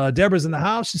 Deborah's in the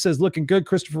house. She says, looking good,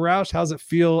 Christopher Rausch. How's it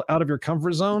feel out of your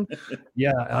comfort zone?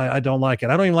 Yeah, I don't like it.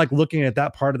 I don't even like looking at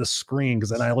that part of the screen,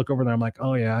 because then I look over there. I'm like,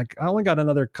 oh yeah, I only got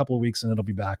another couple of weeks and it'll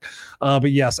be back.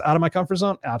 But yes, out of my comfort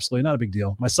zone, absolutely not a big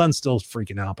deal. My son's still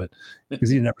freaking out, but because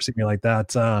he never see me like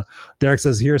that. Derek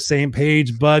says here, same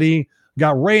page, buddy.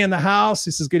 Got Ray in the house.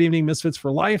 He says, good evening, Misfits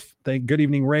for Life. Good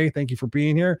evening, Ray. Thank you for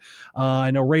being here.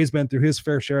 I know Ray's been through his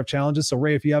fair share of challenges. So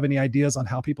Ray, if you have any ideas on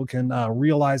how people can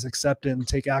realize, accept it, and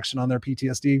take action on their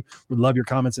PTSD, we'd love your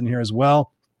comments in here as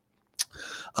well.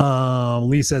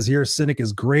 Lee says here, Cynic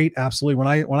is great. Absolutely.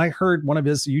 When I heard one of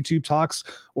his YouTube talks,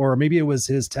 or maybe it was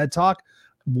his TED talk,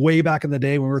 way back in the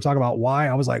day when we were talking about why,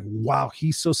 I was like, wow,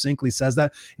 he so succinctly says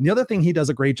that. And the other thing he does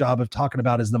a great job of talking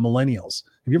about is the millennials.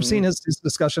 Have you ever seen his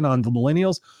discussion on the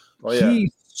millennials? Oh, yeah.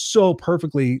 He so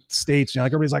perfectly states, like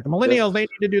everybody's like, the millennials, they need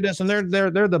to do this, and they're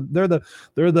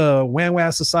the wah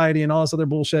society and all this other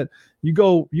bullshit. You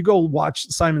go watch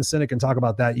Simon Sinek and talk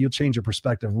about that. You'll change your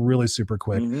perspective really super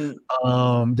quick.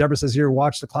 Deborah says here,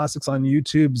 watch the classics on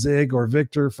YouTube, Zig or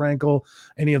Viktor Frankl,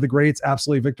 any of the greats.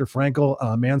 Absolutely, Viktor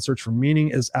Frankl, Man's Search for Meaning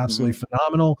is absolutely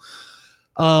phenomenal.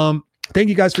 Thank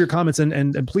you guys for your comments,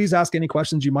 and please ask any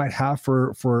questions you might have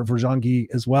for Jean-Guy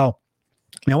as well.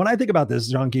 Now, when I think about this,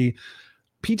 Jean-Guy,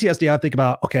 PTSD, I think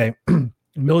about, okay,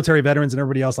 military veterans and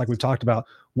everybody else, like we've talked about.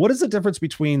 What is the difference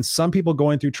between some people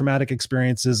going through traumatic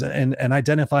experiences and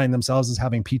identifying themselves as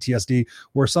having PTSD,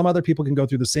 where some other people can go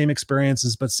through the same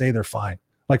experiences but say they're fine?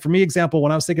 Like for me, example,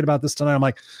 when I was thinking about this tonight, I'm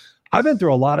like, I've been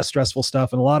through a lot of stressful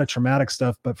stuff and a lot of traumatic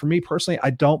stuff, but for me personally, I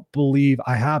don't believe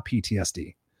I have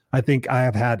PTSD. I think I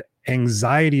have had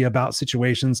anxiety about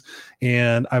situations,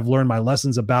 and I've learned my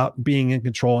lessons about being in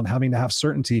control and having to have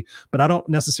certainty, but I don't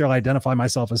necessarily identify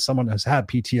myself as someone who's had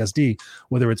PTSD,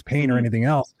 whether it's pain or anything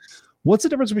else. What's the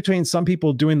difference between some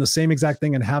people doing the same exact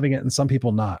thing and having it and some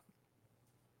people not?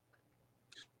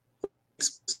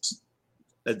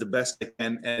 At the best I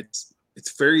can, and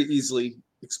it's very easily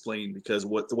explained, because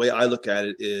the way I look at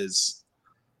it is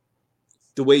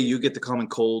the way you get the common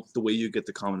cold, the way you get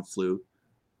the common flu,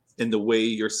 and the way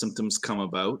your symptoms come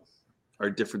about are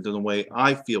different than the way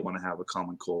I feel when I have a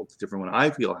common cold, different when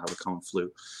I feel I have a common flu.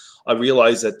 I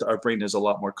realize that our brain is a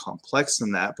lot more complex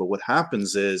than that, but what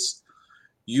happens is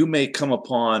you may come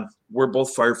upon, we're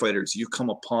both firefighters, you come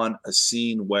upon a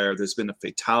scene where there's been a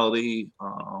fatality,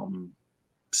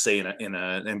 say in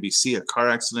an NBC, a car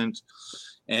accident,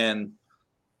 and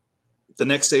the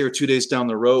next day or 2 days down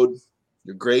the road,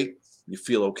 you're great, you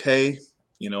feel okay,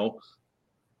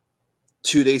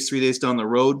 2 days, 3 days down the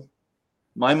road,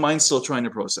 my mind's still trying to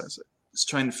process it. It's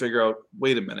trying to figure out,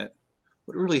 wait a minute,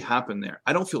 what really happened there?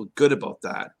 I don't feel good about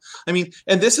that. I mean,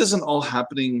 and this isn't all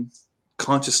happening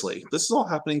consciously. This is all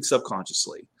happening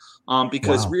subconsciously.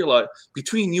 Because realize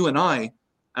between you and I,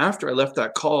 after I left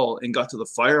that call and got to the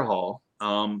fire hall,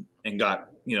 and got,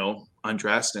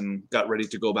 undressed and got ready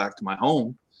to go back to my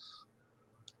home,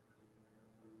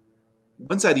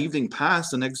 once that evening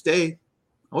passed, the next day,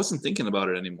 I wasn't thinking about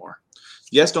it anymore.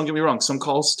 Yes, don't get me wrong. Some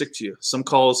calls stick to you. Some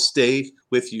calls stay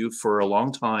with you for a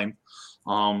long time,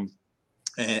 and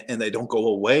they don't go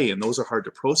away. And those are hard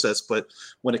to process. But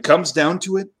when it comes down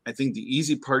to it, I think the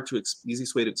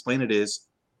easiest way to explain it is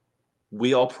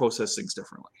we all process things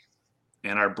differently,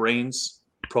 and our brains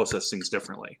process things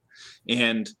differently.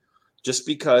 And just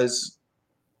because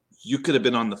you could have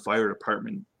been on the fire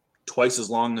department twice as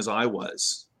long as I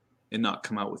was and not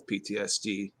come out with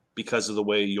PTSD because of the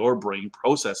way your brain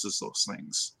processes those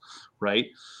things, right?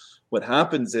 What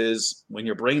happens is when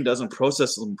your brain doesn't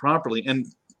process them properly, and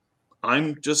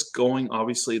I'm just going,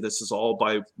 obviously, this is all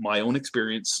by my own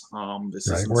experience.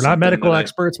 We're not medical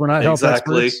experts. We're not health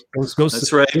experts.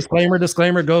 That's right.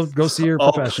 Disclaimer. Go see your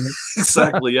professional.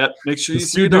 Exactly. Yeah. Make sure you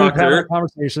see your doctor.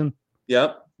 Conversation.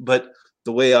 Yeah. But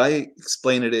the way I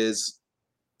explain it is,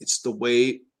 it's the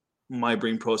way my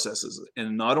brain processes it.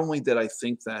 And not only did I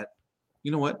think that,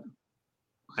 you know what,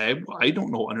 I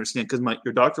don't understand, because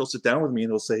your doctor will sit down with me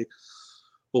and he'll say,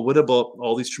 well, what about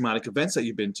all these traumatic events that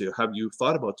you've been to? Have you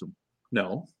thought about them?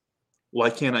 No. Why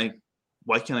can't I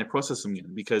process them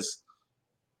again? Because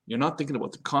you're not thinking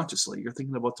about them consciously. You're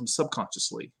thinking about them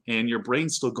subconsciously. And your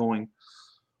brain's still going,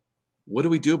 what do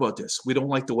we do about this? We don't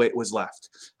like the way it was left.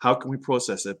 How can we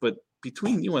process it? But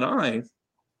between you and I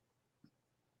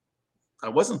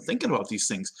wasn't thinking about these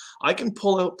things. I can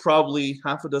pull out probably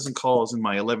half a dozen calls in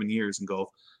my 11 years and go,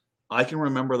 I can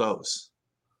remember those.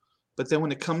 But then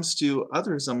when it comes to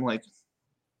others, I'm like,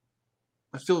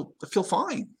 I feel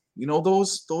fine.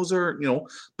 Those are,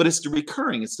 but it's the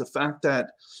recurring. It's the fact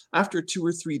that after 2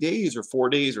 or 3 days or 4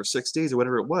 days or 6 days or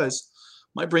whatever it was,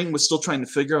 my brain was still trying to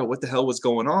figure out what the hell was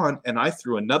going on. And I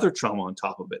threw another trauma on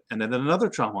top of it, and then another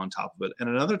trauma on top of it, and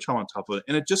another trauma on top of it.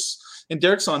 And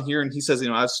Derek's on here and he says,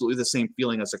 absolutely the same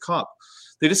feeling as a cop.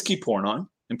 They just keep pouring on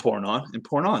and pouring on and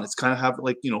pouring on. It's kind of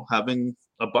having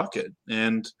a bucket,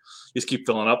 and you just keep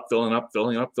filling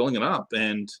it up.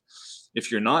 And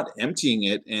if you're not emptying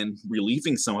it and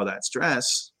relieving some of that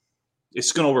stress,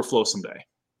 it's going to overflow someday.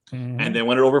 Mm-hmm. And then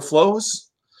when it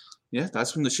overflows,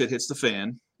 that's when the shit hits the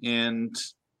fan, and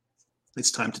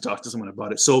it's time to talk to someone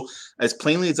about it. So as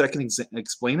plainly as I can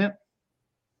explain it,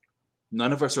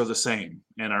 none of us are the same,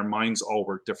 and our minds all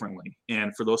work differently.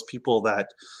 And for those people that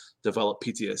develop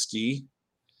PTSD,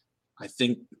 I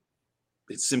think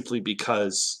it's simply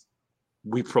because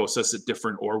we process it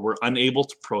different, or we're unable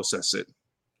to process it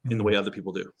in the way other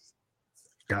people do.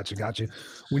 Gotcha.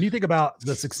 When you think about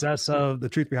the success of The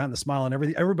Truth Behind the Smile and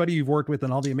everybody you've worked with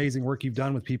and all the amazing work you've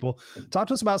done with people, talk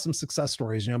to us about some success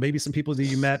stories. Maybe some people that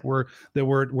you met were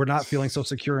not feeling so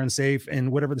secure and safe, and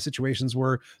whatever the situations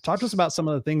were. Talk to us about some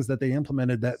of the things that they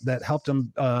implemented that helped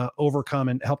them overcome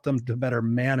and help them to better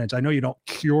manage. I know you don't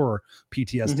cure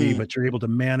PTSD, but you're able to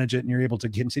manage it and you're able to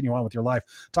continue on with your life.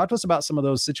 Talk to us about some of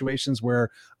those situations where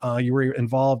you were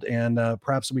involved, and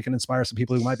perhaps we can inspire some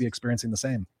people who might be experiencing the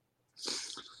same.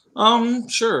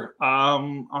 Sure.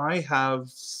 I have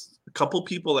a couple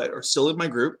people that are still in my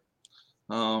group,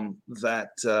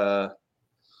 that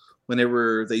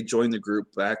whenever they joined the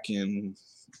group back in,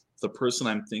 the person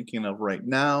I'm thinking of right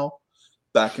now,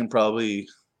 back in probably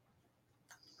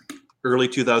early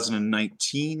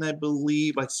 2019, I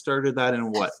believe. I started that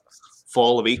in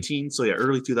fall of 18. So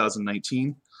early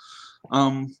 2019.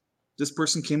 This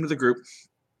person came to the group,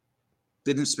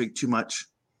 didn't speak too much,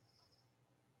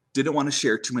 didn't want to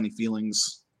share too many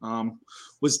feelings,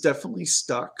 was definitely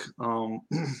stuck,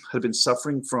 had been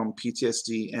suffering from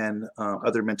PTSD and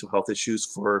other mental health issues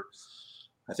for,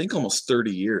 I think, almost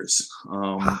 30 years.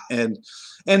 And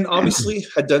obviously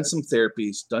had done some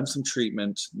therapies, done some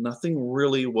treatment. Nothing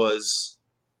really was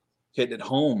hitting it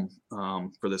home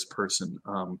for this person.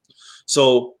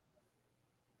 So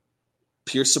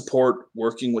peer support,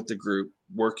 working with the group,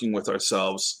 working with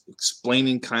ourselves,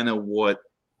 explaining kind of what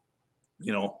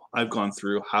I've gone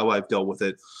through, how I've dealt with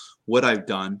it, what I've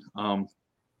done.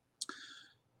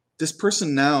 This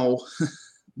person now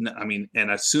I mean,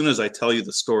 and as soon as I tell you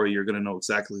the story, you're going to know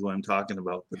exactly what I'm talking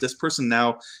about. But this person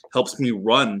now helps me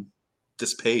run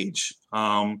this page.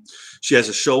 She has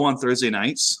a show on Thursday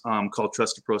nights called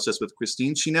Trust the Process with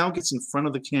Christine. She now gets in front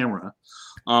of the camera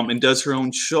and does her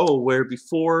own show, where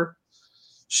before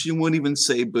she wouldn't even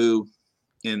say boo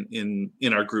in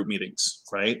our group meetings,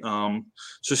 right?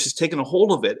 So she's taken a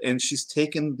hold of it, and she's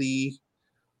taken the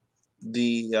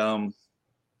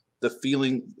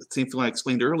feeling, the same feeling I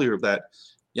explained earlier, that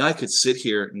yeah, I could sit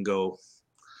here and go,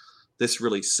 this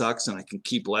really sucks, and I can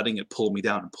keep letting it pull me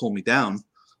down and pull me down,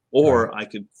 or I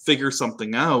could figure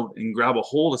something out and grab a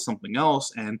hold of something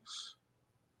else. And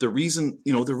the reason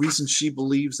she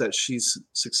believes that she's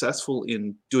successful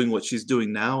in doing what she's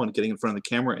doing now and getting in front of the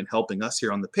camera and helping us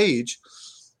here on the page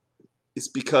is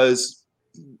because,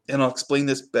 and I'll explain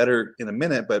this better in a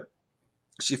minute, but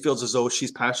she feels as though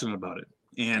she's passionate about it.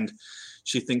 And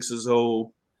she thinks as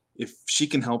though if she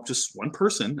can help just one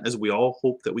person, as we all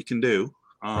hope that we can do,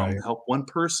 help one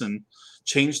person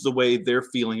change the way they're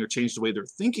feeling or change the way they're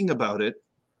thinking about it,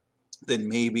 then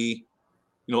maybe,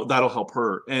 that'll help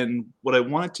her. And what I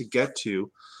wanted to get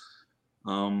to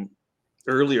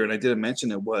earlier, and I didn't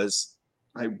mention it, was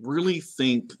I really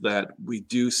think that we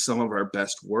do some of our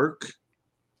best work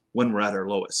when we're at our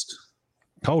lowest.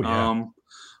 Oh, yeah.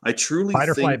 I truly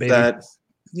think that,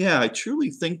 I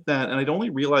truly think that, and I'd only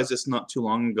realized this not too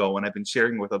long ago, and I've been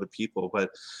sharing with other people, but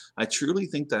I truly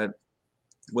think that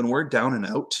when we're down and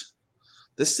out,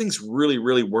 this thing's really,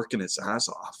 really working its ass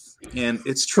off. And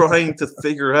it's trying to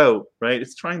figure out, right?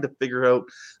 It's trying to figure out,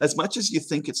 as much as you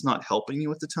think it's not helping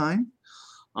you at the time,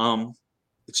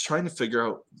 it's trying to figure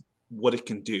out what it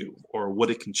can do or what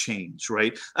it can change,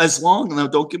 right? Now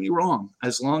don't get me wrong,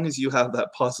 as long as you have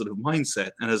that positive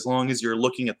mindset and as long as you're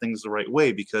looking at things the right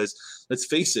way, because let's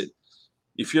face it,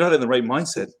 if you're not in the right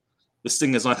mindset, this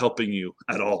thing is not helping you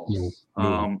at all.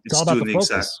 It's doing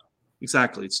the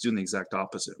it's doing the exact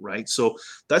opposite, right? So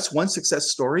that's one success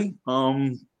story.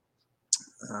 I'm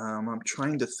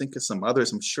trying to think of some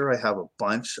others. I'm sure I have a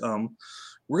bunch.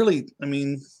 Really, I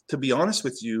mean, to be honest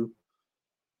with you,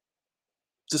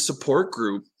 the support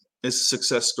group is a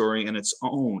success story in its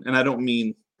own. And I don't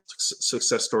mean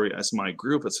success story as my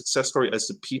group, a success story as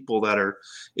the people that are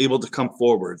able to come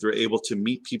forward. They're able to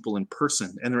meet people in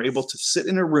person, and they're able to sit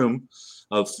in a room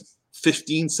of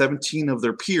 15, 17 of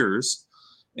their peers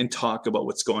and talk about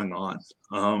what's going on.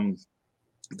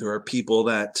 There are people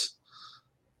that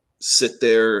sit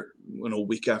there,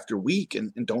 week after week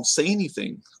and don't say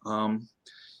anything. And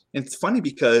it's funny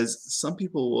because some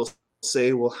people will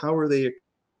say, well, how are they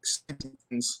experiencing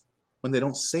things when they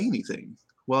don't say anything?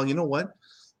 Well, you know what?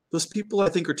 Those people, I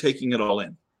think, are taking it all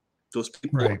in. Those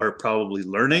people are probably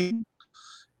learning,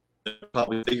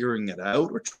 probably figuring it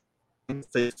out, or trying to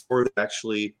think before they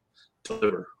actually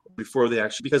deliver,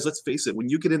 because let's face it, when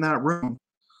you get in that room,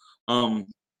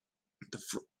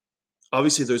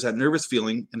 obviously there's that nervous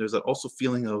feeling, and there's that also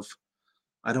feeling of,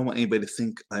 I don't want anybody to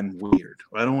think I'm weird,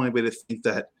 or I don't want anybody to think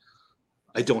that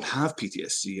I don't have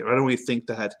PTSD, or I don't really think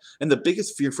that. And the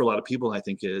biggest fear for a lot of people, I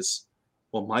think, is,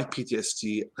 well, my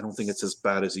PTSD, I don't think it's as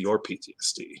bad as your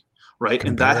PTSD, right? Comparison.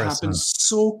 And that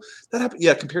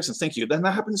happens. Comparisons. Thank you. Then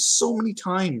that happens so many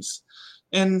times,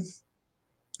 and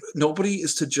nobody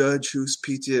is to judge whose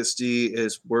PTSD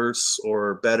is worse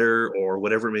or better or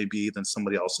whatever it may be than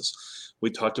somebody else's. We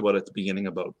talked about at the beginning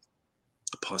about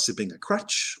possibly being a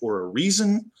crutch or a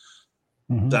reason.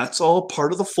 Mm-hmm. That's all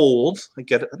part of the fold. I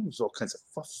get it. I know there's all kinds of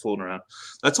fluff floating around.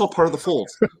 That's all part of the fold.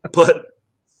 But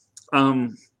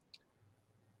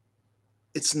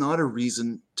it's not a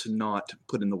reason to not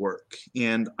put in the work.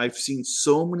 And I've seen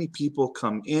so many people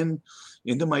come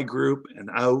into my group and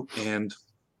out, and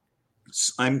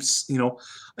I'm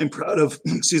proud of,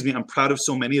 I'm proud of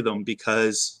so many of them,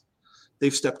 because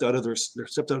they've stepped out of their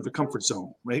comfort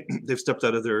zone, right? They've stepped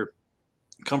out of their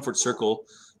comfort circle,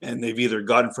 and they've either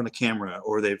got in front of camera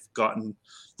or they've gotten,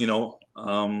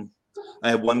 I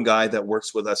have one guy that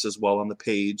works with us as well on the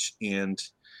page, and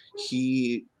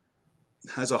he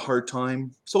has a hard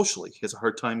time socially. He has a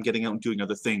hard time getting out and doing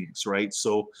other things, right?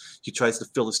 So he tries to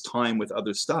fill his time with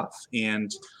other stuff.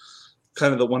 And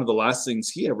kind of one of the last things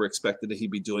he ever expected that he'd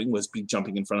be doing was be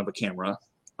jumping in front of a camera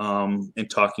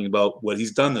and talking about what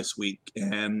he's done this week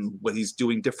and what he's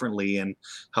doing differently and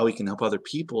how he can help other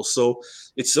people. So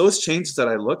it's those changes that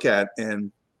I look at,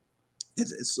 and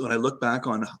it's when I look back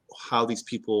on how these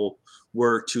people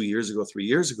were 2 years ago, 3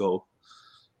 years ago,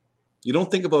 you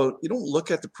don't look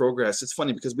at the progress. It's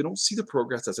funny because we don't see the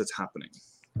progress as it's happening.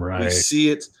 Right. We see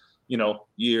it,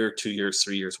 year, 2 years,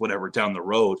 3 years, whatever, down the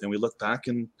road. And we look back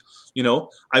and,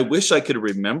 I wish I could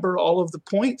remember all of the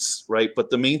points, right? But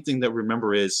the main thing that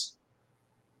remember is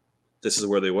this is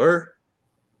where they were.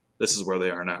 This is where they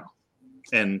are now.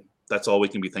 And that's all we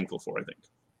can be thankful for, I think.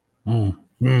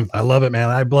 I love it, man.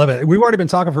 I love it. We've already been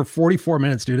talking for 44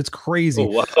 minutes, dude. It's crazy. Oh,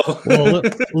 wow. Well,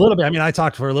 a little bit. I mean, I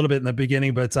talked for a little bit in the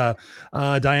beginning, but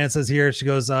Diane says here, she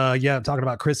goes, yeah, talking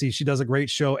about Chrissy. She does a great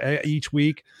show each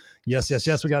week. Yes.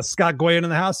 We got Scott Goyen in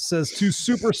the house. It says 2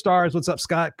 superstars. What's up,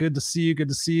 Scott? Good to see you. Good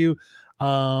to see you.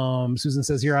 Susan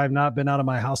says here, I've not been out of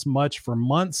my house much for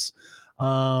months.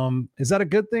 Is that a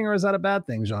good thing or is that a bad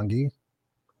thing, Jean-Guy?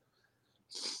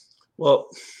 Well,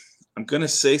 I'm going to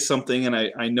say something, and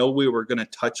I know we were going to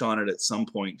touch on it at some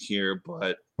point here,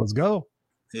 but let's go.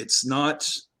 It's not,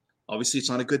 obviously it's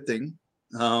not a good thing.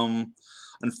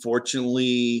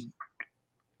 Unfortunately,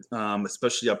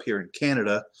 especially up here in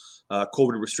Canada,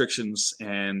 COVID restrictions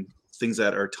and things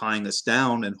that are tying us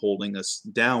down and holding us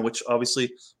down, which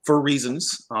obviously for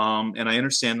reasons, and I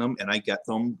understand them and I get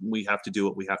them. We have to do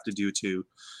what we have to do to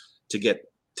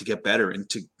get better and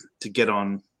to get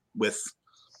on with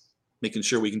making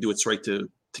sure we can do what's right to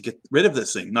get rid of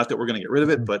this thing. Not that we're going to get rid of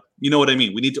it, but you know what I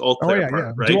mean? We need to all play our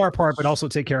part, right? Do our part, but also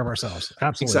take care of ourselves.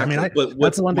 Absolutely. Exactly. I mean,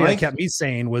 that's the one thing that kept me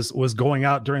sane was going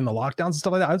out during the lockdowns and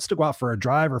stuff like that. I'd still go out for a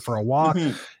drive or for a walk,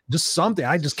 just something.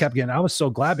 I just kept getting, I was so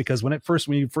glad because when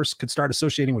you first could start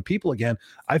associating with people again,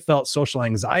 I felt social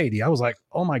anxiety. I was like,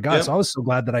 oh my God. Yep. So I was so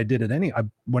glad that I did it. I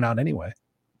went out anyway.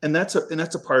 And that's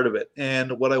a part of it.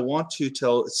 And what I want to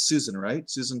tell Susan, right?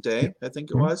 Susan Day, I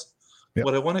think it was. Yep.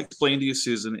 What I want to explain to you,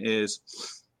 Susan, is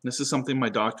this is something my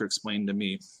doctor explained to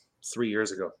me 3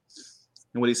 years ago.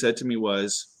 And what he said to me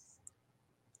was,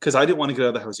 because I didn't want to get out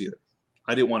of the house either.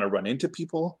 I didn't want to run into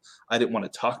people. I didn't want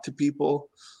to talk to people.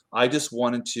 I just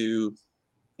wanted to,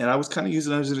 and I was kind of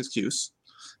using it as an excuse,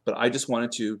 but I just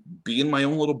wanted to be in my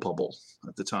own little bubble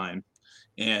at the time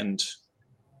and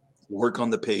work on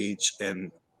the page and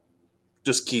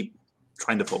just keep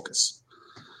trying to focus.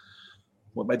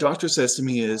 What my doctor says to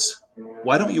me is,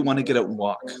 why don't you want to get out and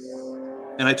walk?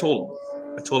 And I told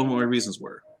him what my reasons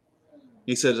were.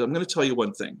 He said, I'm going to tell you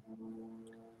one thing.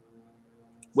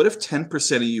 What if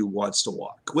 10% of you wants to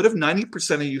walk? What if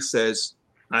 90% of you says,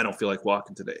 I don't feel like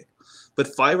walking today? But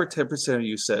 5 or 10% of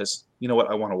you says, you know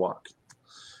what, I want to walk.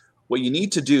 What you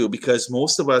need to do, because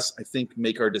most of us, I think,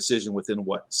 make our decision within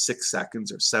 6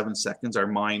 seconds or 7 seconds. Our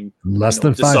mind less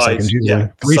than 5 seconds, usually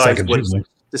 3 seconds, usually.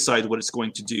 Decide what it's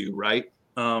going to do, right?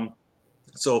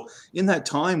 So in that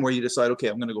time where you decide, okay,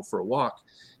 I'm going to go for a walk,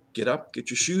 get up, get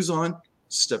your shoes on,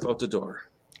 step out the door,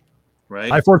 right?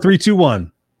 5, 4, 3, 2,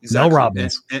 1. Exactly. Mel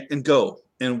Robbins. And go.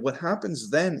 And what happens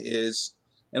then is,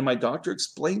 and my doctor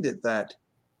explained it, that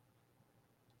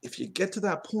if you get to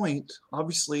that point,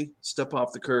 obviously step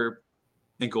off the curb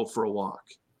and go for a walk.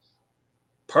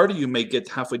 Part of you may get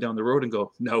halfway down the road and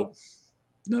go, no,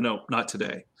 not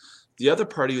today. The other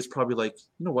party is probably like,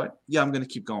 you know what? Yeah, I'm going to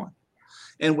keep going.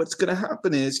 And what's going to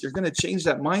happen is you're going to change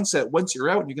that mindset once you're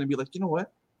out. And you're going to be like, you know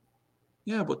what?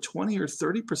 Yeah, about 20 or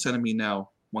 30% of me now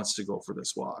wants to go for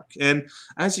this walk. And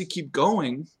as you keep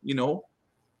going, you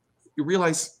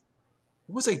realize,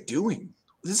 what was I doing?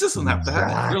 This isn't that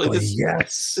bad. Really, this,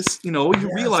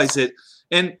 you realize it.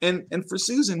 And for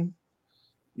Susan,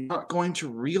 you're not going to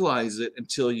realize it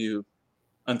until you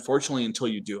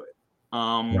do it.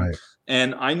 Right.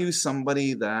 And I knew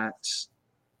somebody that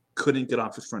couldn't get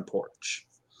off his front porch.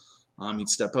 He'd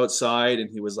step outside and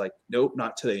he was like, nope,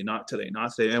 not today. And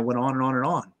it went on and on and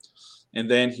on. And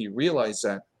then he realized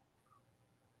that,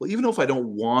 well, even if I don't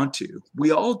want to, we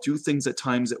all do things at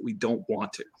times that we don't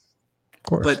want to. Of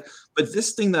course. But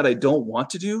this thing that I don't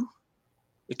want to do,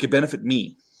 it could benefit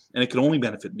me. And it can only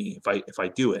benefit me if I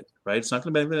do it, right? It's not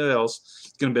going to benefit anyone else.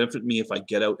 It's going to benefit me if I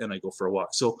get out and I go for a walk.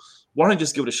 So why don't I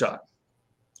just give it a shot?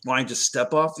 Why don't I just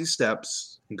step off these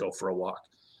steps and go for a walk?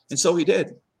 And so he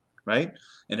did, right?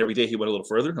 And every day he went a little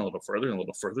further and a little further and a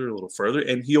little further and a little further.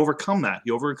 And he overcome that.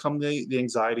 He overcome the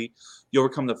anxiety. He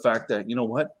overcome the fact that, you know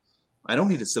what? I don't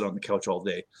need to sit on the couch all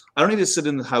day. I don't need to sit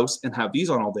in the house and have these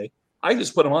on all day. I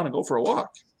just put them on and go for a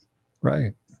walk.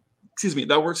 Right. Excuse me.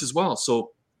 That works as well.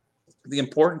 So the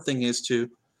important thing is to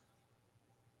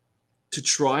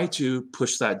try to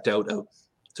push that doubt out,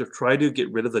 to try to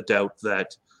get rid of the doubt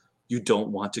that you don't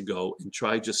want to go, and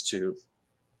try just to,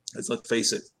 let's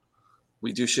face it,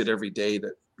 we do shit every day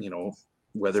that,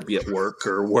 whether it be at work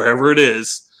or wherever it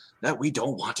is, that we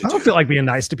don't want to do. I don't feel like being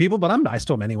nice to people, but I'm nice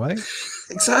to them anyway.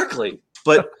 Exactly.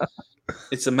 But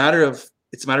it's a matter of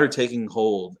taking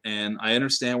hold. And I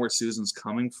understand where Susan's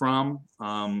coming from.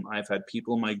 I've had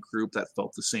people in my group that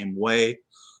felt the same way.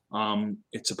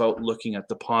 It's about looking at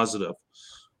the positive.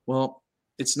 Well,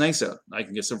 it's nice out. I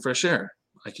can get some fresh air.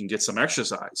 I can get some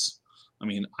exercise. I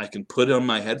mean, I can put on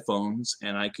my headphones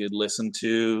and I could listen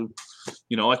to,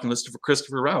 I can listen to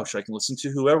Christopher Rausch. I can listen to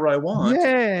whoever I want.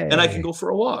 Yay. And I can go for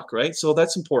a walk, right? So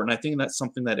that's important. I think that's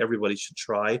something that everybody should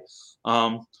try.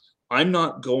 I'm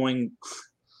not going,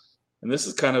 and this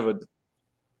is kind of a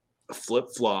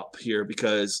flip-flop here,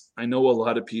 because I know a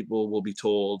lot of people will be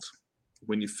told,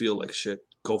 when you feel like shit,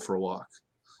 go for a walk.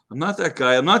 I'm not that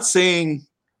guy. I'm not saying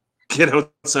get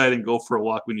outside and go for a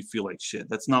walk when you feel like shit.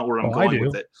 That's not where I'm going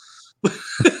with it.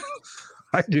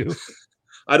 I do.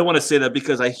 I don't want to say that,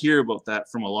 because I hear about that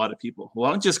from a lot of people. Why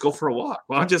don't you just go for a walk?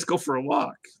 Why don't you just go for a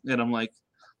walk? And I'm like,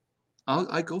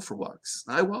 I go for walks.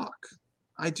 I walk.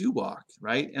 I do walk,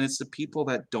 right? And it's the people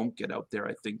that don't get out there,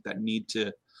 I think, that need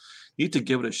to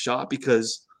give it a shot,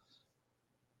 because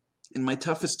in my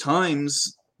toughest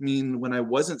times, I mean, when I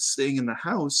wasn't staying in the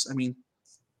house, I mean,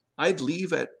 I'd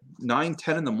leave at 9,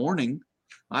 10 in the morning.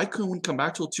 I couldn't come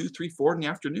back till 2, 3, 4 in the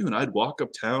afternoon. I'd walk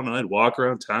uptown and I'd walk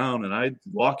around town and I'd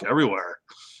walk everywhere,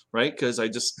 right? Because I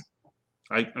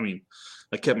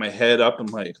kept my head up and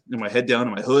my head down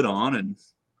and my hood on, and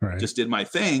just did my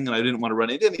thing. And I didn't want to run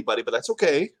into anybody, but that's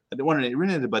okay. I didn't want to run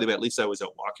into anybody, but at least I was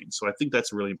out walking. So I think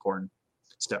that's a really important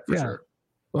step for sure.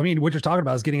 I mean, what you're talking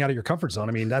about is getting out of your comfort zone.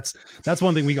 I mean, that's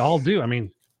one thing we all do. I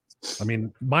mean,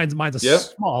 mine's a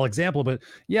small example, but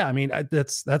yeah, I mean,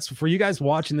 that's for you guys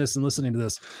watching this and listening to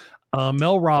this.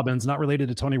 Mel Robbins, not related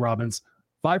to Tony Robbins,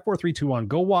 54321.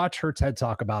 Go watch her TED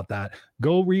Talk about that.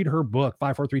 Go read her book,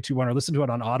 54321, or listen to it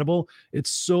on Audible. It's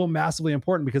so massively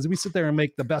important, because if we sit there and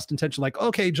make the best intention, like,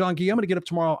 okay, John Gee, I'm going to get up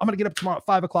tomorrow at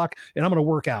 5 o'clock and I'm going to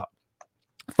work out.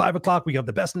 5 o'clock, we have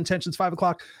the best intentions. 5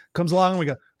 o'clock comes along and we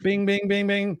go bing, bing, bing,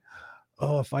 bing.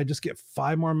 Oh, if I just get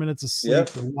 5 more minutes of sleep,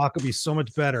 the walk will be so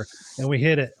much better. And we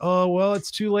hit it. Oh, well,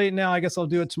 it's too late now. I guess I'll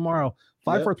do it tomorrow.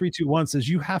 54321 says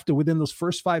you have to, within those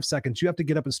first 5 seconds, you have to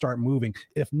get up and start moving.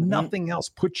 If nothing else,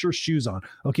 put your shoes on.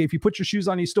 Okay, if you put your shoes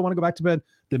on, you still want to go back to bed,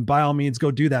 then by all means,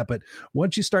 go do that. But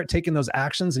once you start taking those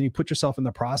actions and you put yourself in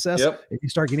the process, if you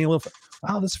start getting a little,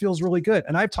 wow, this feels really good.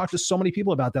 And I've talked to so many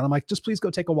people about that. I'm like, just please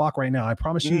go take a walk right now. I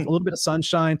promise you a little bit of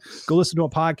sunshine. Go listen to a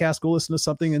podcast. Go listen to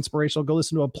something inspirational. Go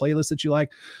listen to a playlist that you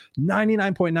like.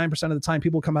 99.9% of the time,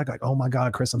 people come back like, oh my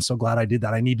God, Chris, I'm so glad I did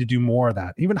that. I need to do more of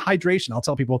that. Even hydration. I'll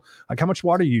tell people, like, how much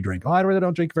water do you drink? Oh, I really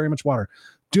don't drink very much water.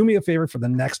 Do me a favor for the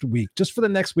next week. Just for the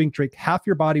next week, drink half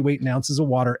your body weight in ounces of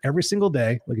water every single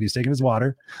day. Look at, he's taking his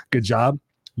water. Good job.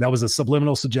 That was a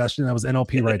subliminal suggestion. That was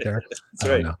NLP right there. That's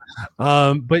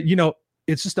right. But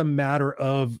it's just a matter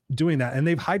of doing that. And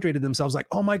they've hydrated themselves like,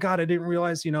 oh my God, I didn't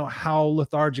realize, how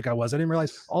lethargic I was. I didn't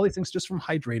realize all these things just from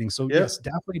hydrating. So yes,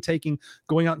 definitely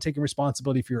going out and taking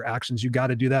responsibility for your actions. You got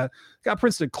to do that. Got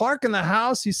Princeton Clark in the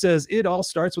house. He says, it all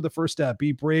starts with the first step.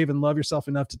 Be brave and love yourself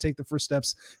enough to take the first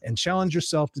steps and challenge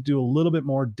yourself to do a little bit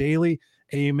more daily.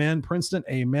 Amen, Princeton.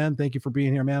 Amen. Thank you for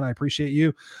being here, man. I appreciate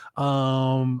you.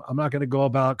 I'm not going to go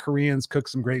about Koreans cook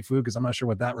some great food, because I'm not sure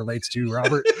what that relates to,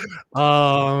 Robert.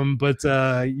 But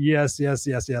yes.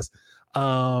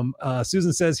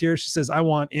 Susan says here, she says, I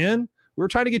want in. We're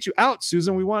trying to get you out,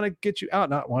 Susan. We want to get you out,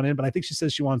 not want in, but I think she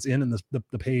says she wants in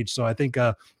the page. So I think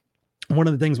one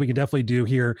of the things we can definitely do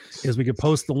here is we could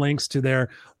post the links to there.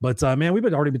 But man, we've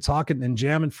already been talking and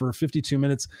jamming for 52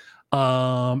 minutes.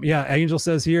 Angel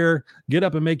says here, get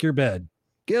up and make your bed.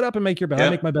 Get up and make your bed. I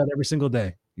make my bed every single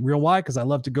day. Real why? Because I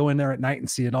love to go in there at night and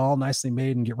see it all nicely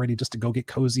made and get ready just to go get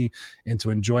cozy and to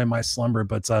enjoy my slumber.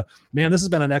 But man, this has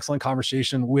been an excellent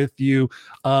conversation with you.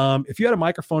 If you had a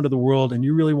microphone to the world and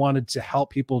you really wanted to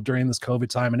help people during this COVID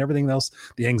time and everything else,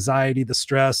 the anxiety, the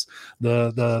stress,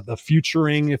 the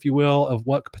futuring, if you will, of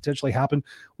what could potentially happen,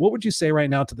 what would you say right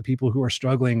now to the people who are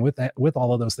struggling with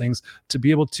all of those things, to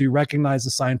be able to recognize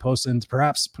the signposts and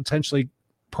perhaps potentially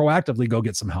proactively go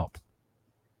get some help?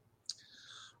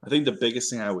 I think the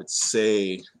biggest thing I would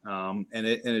say, and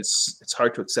it's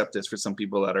hard to accept this for some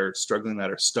people that are struggling, that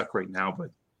are stuck right now,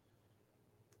 but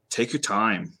take your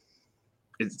time.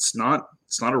 It's not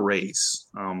a race.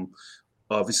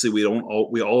 Obviously, we don't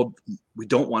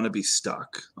want to be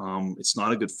stuck. It's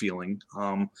not a good feeling.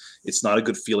 It's not a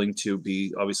good feeling to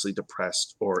be obviously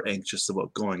depressed or anxious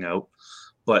about going out,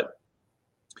 but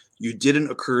you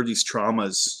didn't occur these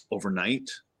traumas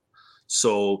overnight.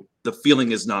 So the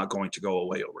feeling is not going to go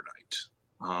away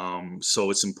overnight. So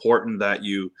it's important that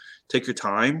you take your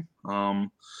time.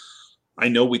 I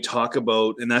know we talk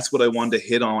about, and that's what I wanted to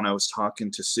hit on when I was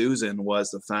talking to Susan, was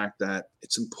the fact that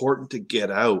it's important to get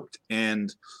out.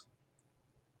 And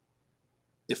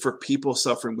if for people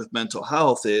suffering with mental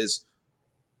health, is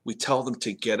we tell them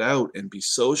to get out and be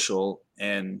social.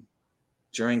 And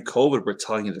during COVID, we're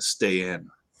telling you to stay in.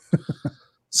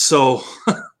 So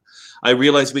I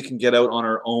realize we can get out on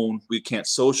our own. We can't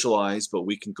socialize, but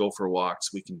we can go for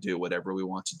walks. We can do whatever we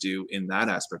want to do in that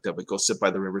aspect of it. Go sit by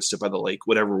the river, sit by the lake,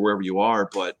 whatever, wherever you are.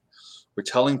 But we're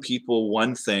telling people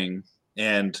one thing,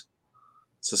 and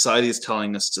society is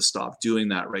telling us to stop doing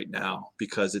that right now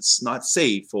because it's not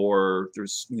safe, or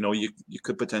there's, you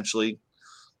could potentially,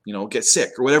 get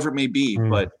sick or whatever it may be.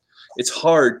 But it's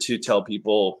hard to tell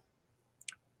people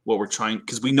what we're trying,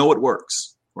 because we know it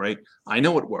works, right? I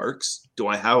know it works. Do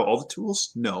I have all the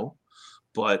tools? No,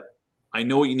 but I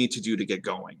know what you need to do to get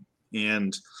going.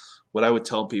 And what I would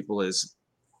tell people is,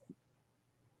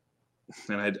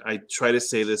 and I try to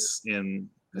say this in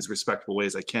as respectful way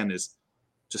as I can, is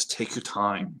just take your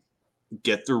time,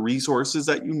 get the resources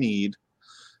that you need,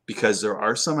 because there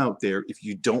are some out there. If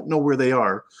you don't know where they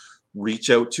are, reach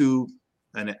out to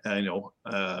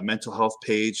a mental health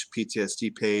page,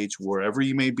 PTSD page, wherever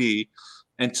you may be,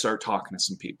 and start talking to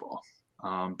some people.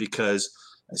 Because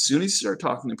as soon as you start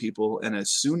talking to people, and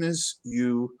as soon as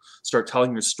you start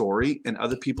telling your story and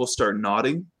other people start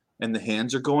nodding and the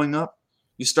hands are going up,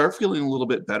 you start feeling a little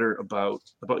bit better about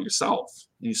yourself.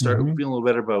 And you start feeling a little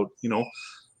better about,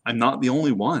 I'm not the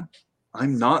only one.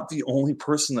 I'm not the only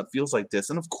person that feels like this.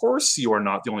 And of course you are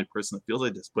not the only person that feels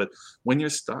like this, but when you're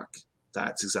stuck,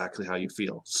 that's exactly how you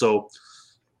feel. So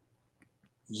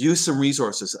use some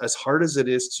resources. As hard as it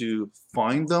is to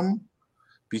find them,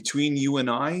 between you and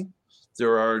I,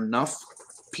 there are enough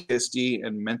PTSD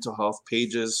and mental health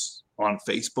pages on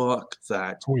Facebook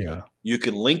that you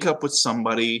can link up with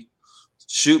somebody,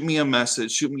 shoot me a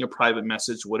message, shoot me a private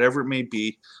message, whatever it may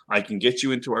be. I can get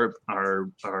you into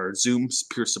our Zoom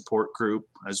peer support group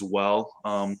as well.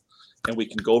 And we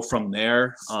can go from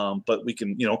there. But we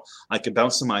can, I can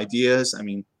bounce some ideas. I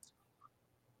mean,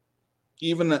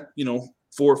 even,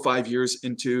 4 or 5 years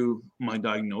into my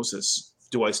diagnosis,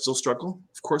 do I still struggle?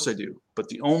 Of course I do. But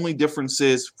the only difference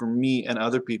is for me and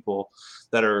other people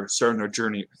that are starting their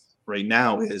journey right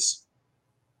now is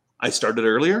I started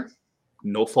earlier,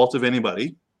 no fault of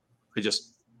anybody. It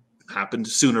just happened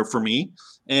sooner for me.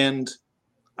 And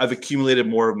I've accumulated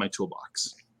more of my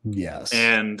toolbox. Yes.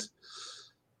 And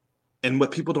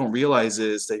what people don't realize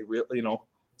is they really,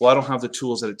 well, I don't have the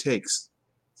tools that it takes.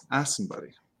 Ask somebody.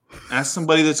 Ask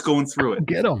somebody that's going through it.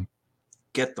 Get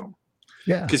them.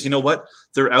 Yeah. Because you know what?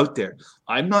 They're out there.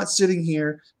 I'm not sitting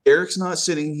here. Eric's not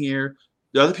sitting here.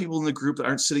 The other people in the group that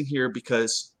aren't sitting here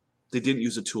because they didn't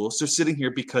use the tools. They're sitting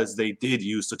here because they did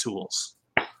use the tools.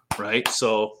 Right.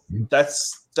 So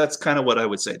that's kind of what I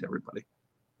would say to everybody.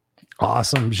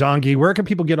 Awesome. Jean-Guy, where can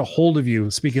people get a hold of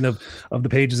you? Speaking of the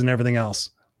pages and everything else,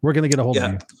 we're going to get a hold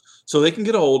of you. So they can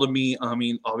get a hold of me. I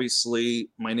mean, obviously,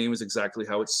 my name is exactly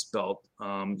how it's spelled.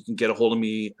 You can get a hold of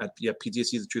me at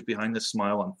PTSD, The Truth Behind the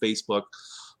Smile on Facebook.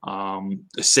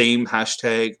 The same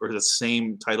hashtag or the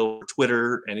same title for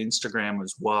Twitter and Instagram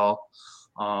as well.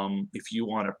 If you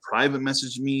want to private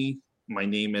message me, my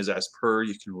name is as per.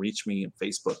 You can reach me on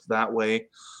Facebook that way.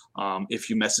 If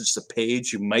you message the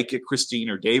page, you might get Christine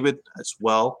or David as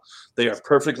well. They are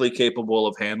perfectly capable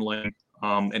of handling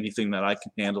anything that I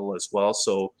can handle as well.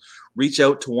 So reach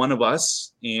out to one of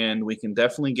us and we can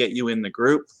definitely get you in the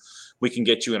group. We can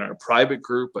get you in our private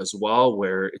group as well,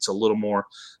 where it's a little more,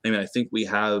 I think we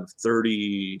have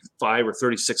 35 or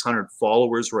 3,600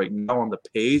 followers right now on the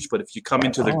page. But if you come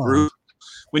into the group,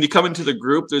 when you come into the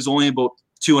group, there's only about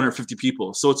 250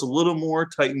 people. So it's a little more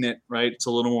tight knit, right? It's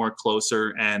a little more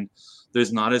closer and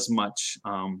there's not as much,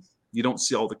 you don't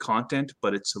see all the content,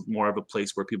 but it's more of a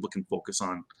place where people can focus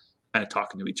on kind of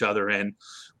talking to each other. And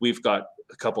we've got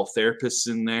a couple of therapists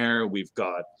in there. We've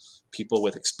got people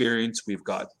with experience. We've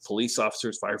got police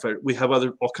officers, firefighters. We have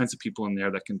all kinds of people in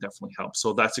there that can definitely help.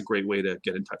 So that's a great way to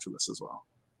get in touch with us as well.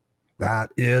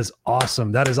 That is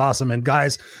awesome. That is awesome. And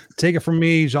guys, take it from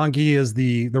me. Jean-Guy is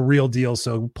the real deal.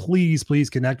 So please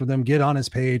connect with him. Get on his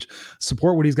page.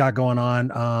 Support what he's got going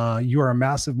on. You are a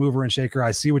massive mover and shaker. I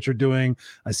see what you're doing.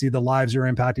 I see the lives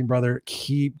you're impacting, brother.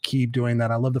 Keep doing that.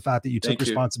 I love the fact that you took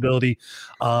responsibility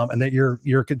and that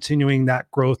you're continuing that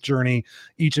growth journey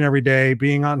each and every day,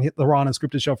 being on the Raw and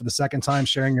Unscripted show for the second time,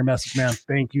 sharing your message, man.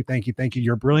 Thank you.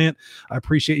 You're brilliant. I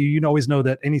appreciate you. You always know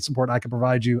that any support I can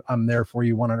provide you, I'm there for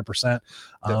you 100%.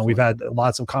 We've had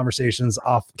lots of conversations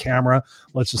off camera.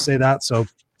 Let's just say that. So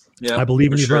I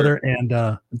believe in you, brother,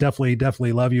 and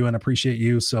definitely love you and appreciate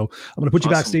you. So I'm going to put you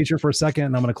backstage here for a second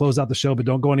and I'm going to close out the show, but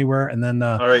don't go anywhere. And then,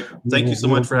 all right. Thank you so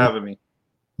much for having me.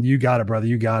 You got it, brother.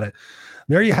 You got it.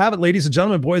 There you have it, ladies and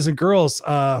gentlemen, boys and girls,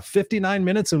 59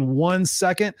 minutes and 1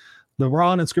 second. The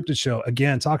Raw and Unscripted Show,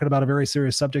 again, talking about a very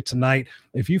serious subject tonight.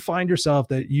 If you find yourself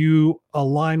that you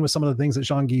align with some of the things that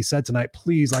Jean-Guy said tonight,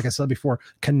 please, like I said before,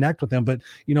 connect with him. But,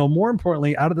 more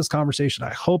importantly, out of this conversation,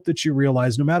 I hope that you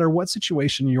realize no matter what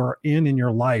situation you're in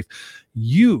your life,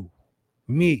 you,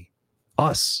 me,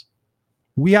 us,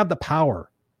 we have the power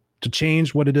to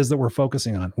change what it is that we're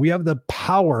focusing on. We have the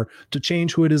power to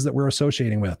change who it is that we're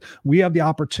associating with. We have the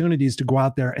opportunities to go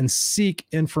out there and seek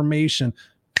information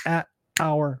at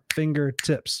our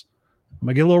fingertips. I'm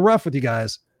gonna get a little rough with you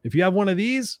guys. If you have one of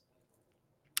these,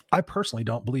 I personally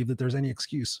don't believe that there's any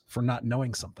excuse for not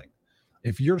knowing something.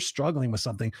 If you're struggling with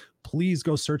something, please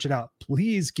go search it out.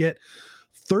 Please get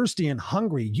thirsty and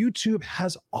hungry. YouTube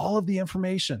has all of the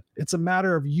information. It's a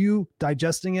matter of you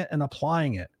digesting it and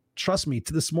applying it. Trust me,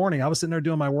 to this morning, I was sitting there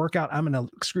doing my workout. I'm in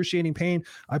excruciating pain.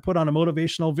 I put on a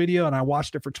motivational video and I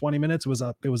watched it for 20 minutes. It was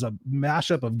a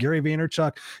mashup of Gary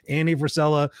Vaynerchuk, Andy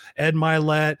Frisella, Ed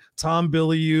Milet, Tom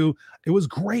Bilyeu. It was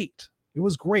great. It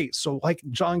was great. So like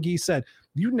Jean-Guy said,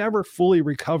 you never fully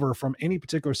recover from any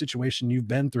particular situation you've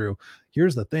been through.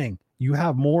 Here's the thing. You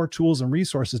have more tools and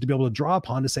resources to be able to draw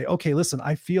upon to say, okay, listen,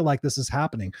 I feel like this is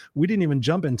happening. We didn't even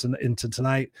jump into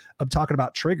tonight of talking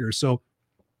about triggers. So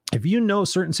if you know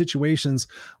certain situations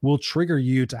will trigger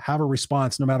you to have a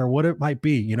response, no matter what it might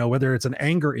be, whether it's an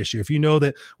anger issue, if you know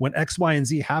that when X, Y, and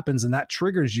Z happens and that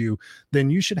triggers you, then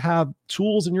you should have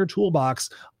tools in your toolbox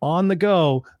on the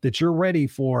go that you're ready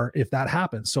for if that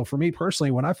happens. So for me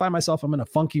personally, when I find myself, I'm in a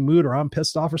funky mood or I'm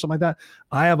pissed off or something like that,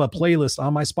 I have a playlist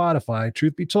on my Spotify,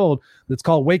 truth be told, that's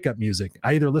called Wake Up Music.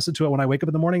 I either listen to it when I wake up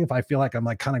in the morning if I feel like I'm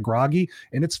like kind of groggy,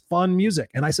 and it's fun music.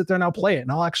 And I sit there and I'll play it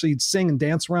and I'll actually sing and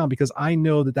dance around because I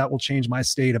know that will change my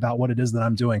state about what it is that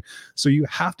I'm doing. So you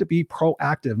have to be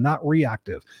proactive, not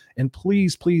reactive. And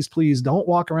please, please, please don't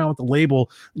walk around with the label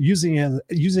using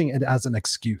it as an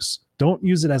excuse. Don't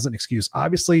use it as an excuse.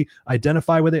 Obviously,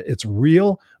 identify with it. It's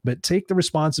real, but take the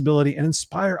responsibility and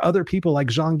inspire other people like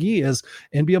Jean-Guy is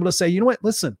and be able to say, you know what,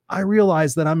 listen, I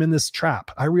realize that I'm in this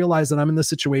trap. I realize that I'm in this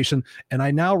situation. And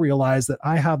I now realize that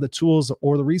I have the tools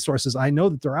or the resources. I know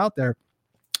that they're out there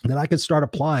that I could start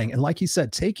applying. And like he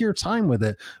said, take your time with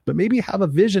it, but maybe have a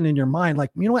vision in your mind.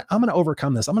 Like, you know what? I'm going to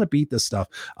overcome this. I'm going to beat this stuff.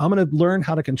 I'm going to learn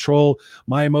how to control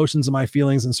my emotions and my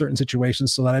feelings in certain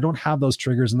situations so that I don't have those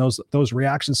triggers and those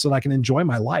reactions so that I can enjoy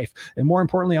my life. And more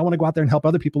importantly, I want to go out there and help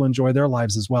other people enjoy their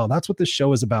lives as well. That's what this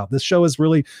show is about. This show is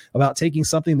really about taking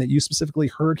something that you specifically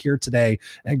heard here today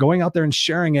and going out there and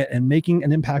sharing it and making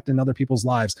an impact in other people's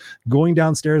lives, going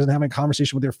downstairs and having a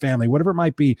conversation with your family, whatever it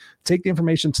might be. Take the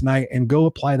information tonight and go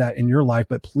apply that in your life.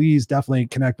 But please definitely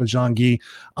connect with Jean-Guy.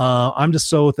 I'm just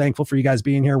so thankful for you guys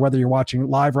being here, whether you're watching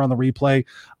live or on the replay.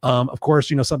 Of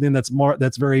course, something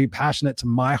that's very passionate to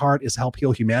my heart is Help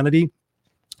Heal Humanity.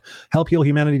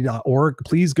 helphealhumanity.org.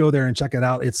 Please go there and check it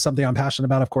out. It's something I'm passionate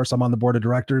about. Of course, I'm on the board of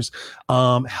directors.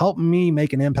 Help me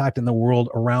make an impact in the world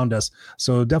around us.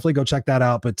 So definitely go check that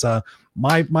out. But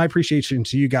my appreciation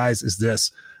to you guys is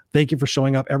this. Thank you for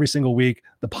showing up every single week.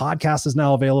 The podcast is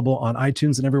now available on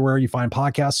iTunes and everywhere you find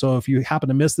podcasts. So if you happen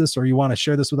to miss this or you want to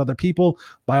share this with other people,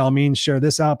 by all means, share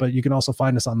this out. But you can also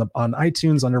find us on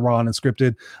iTunes under Raw and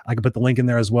Unscripted. I can put the link in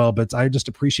there as well. But I just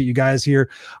appreciate you guys here.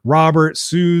 Robert,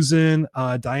 Susan,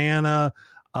 Diana,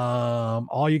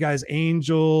 all you guys,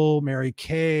 Angel, Mary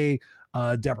Kay,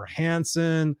 Deborah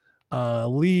Hansen,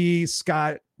 Lee,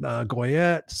 Scott,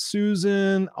 Goyette,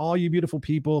 Susan, all you beautiful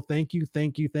people. Thank you.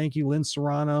 Lynn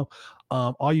Serrano,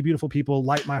 all you beautiful people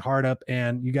light my heart up,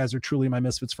 and you guys are truly my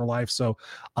misfits for life. So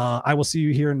I will see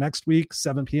you here next week,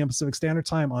 7 p.m. Pacific Standard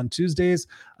Time on Tuesdays.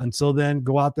 Until then,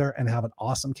 go out there and have an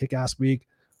awesome kick-ass week.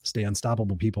 Stay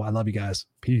unstoppable, people. I love you guys.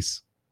 Peace.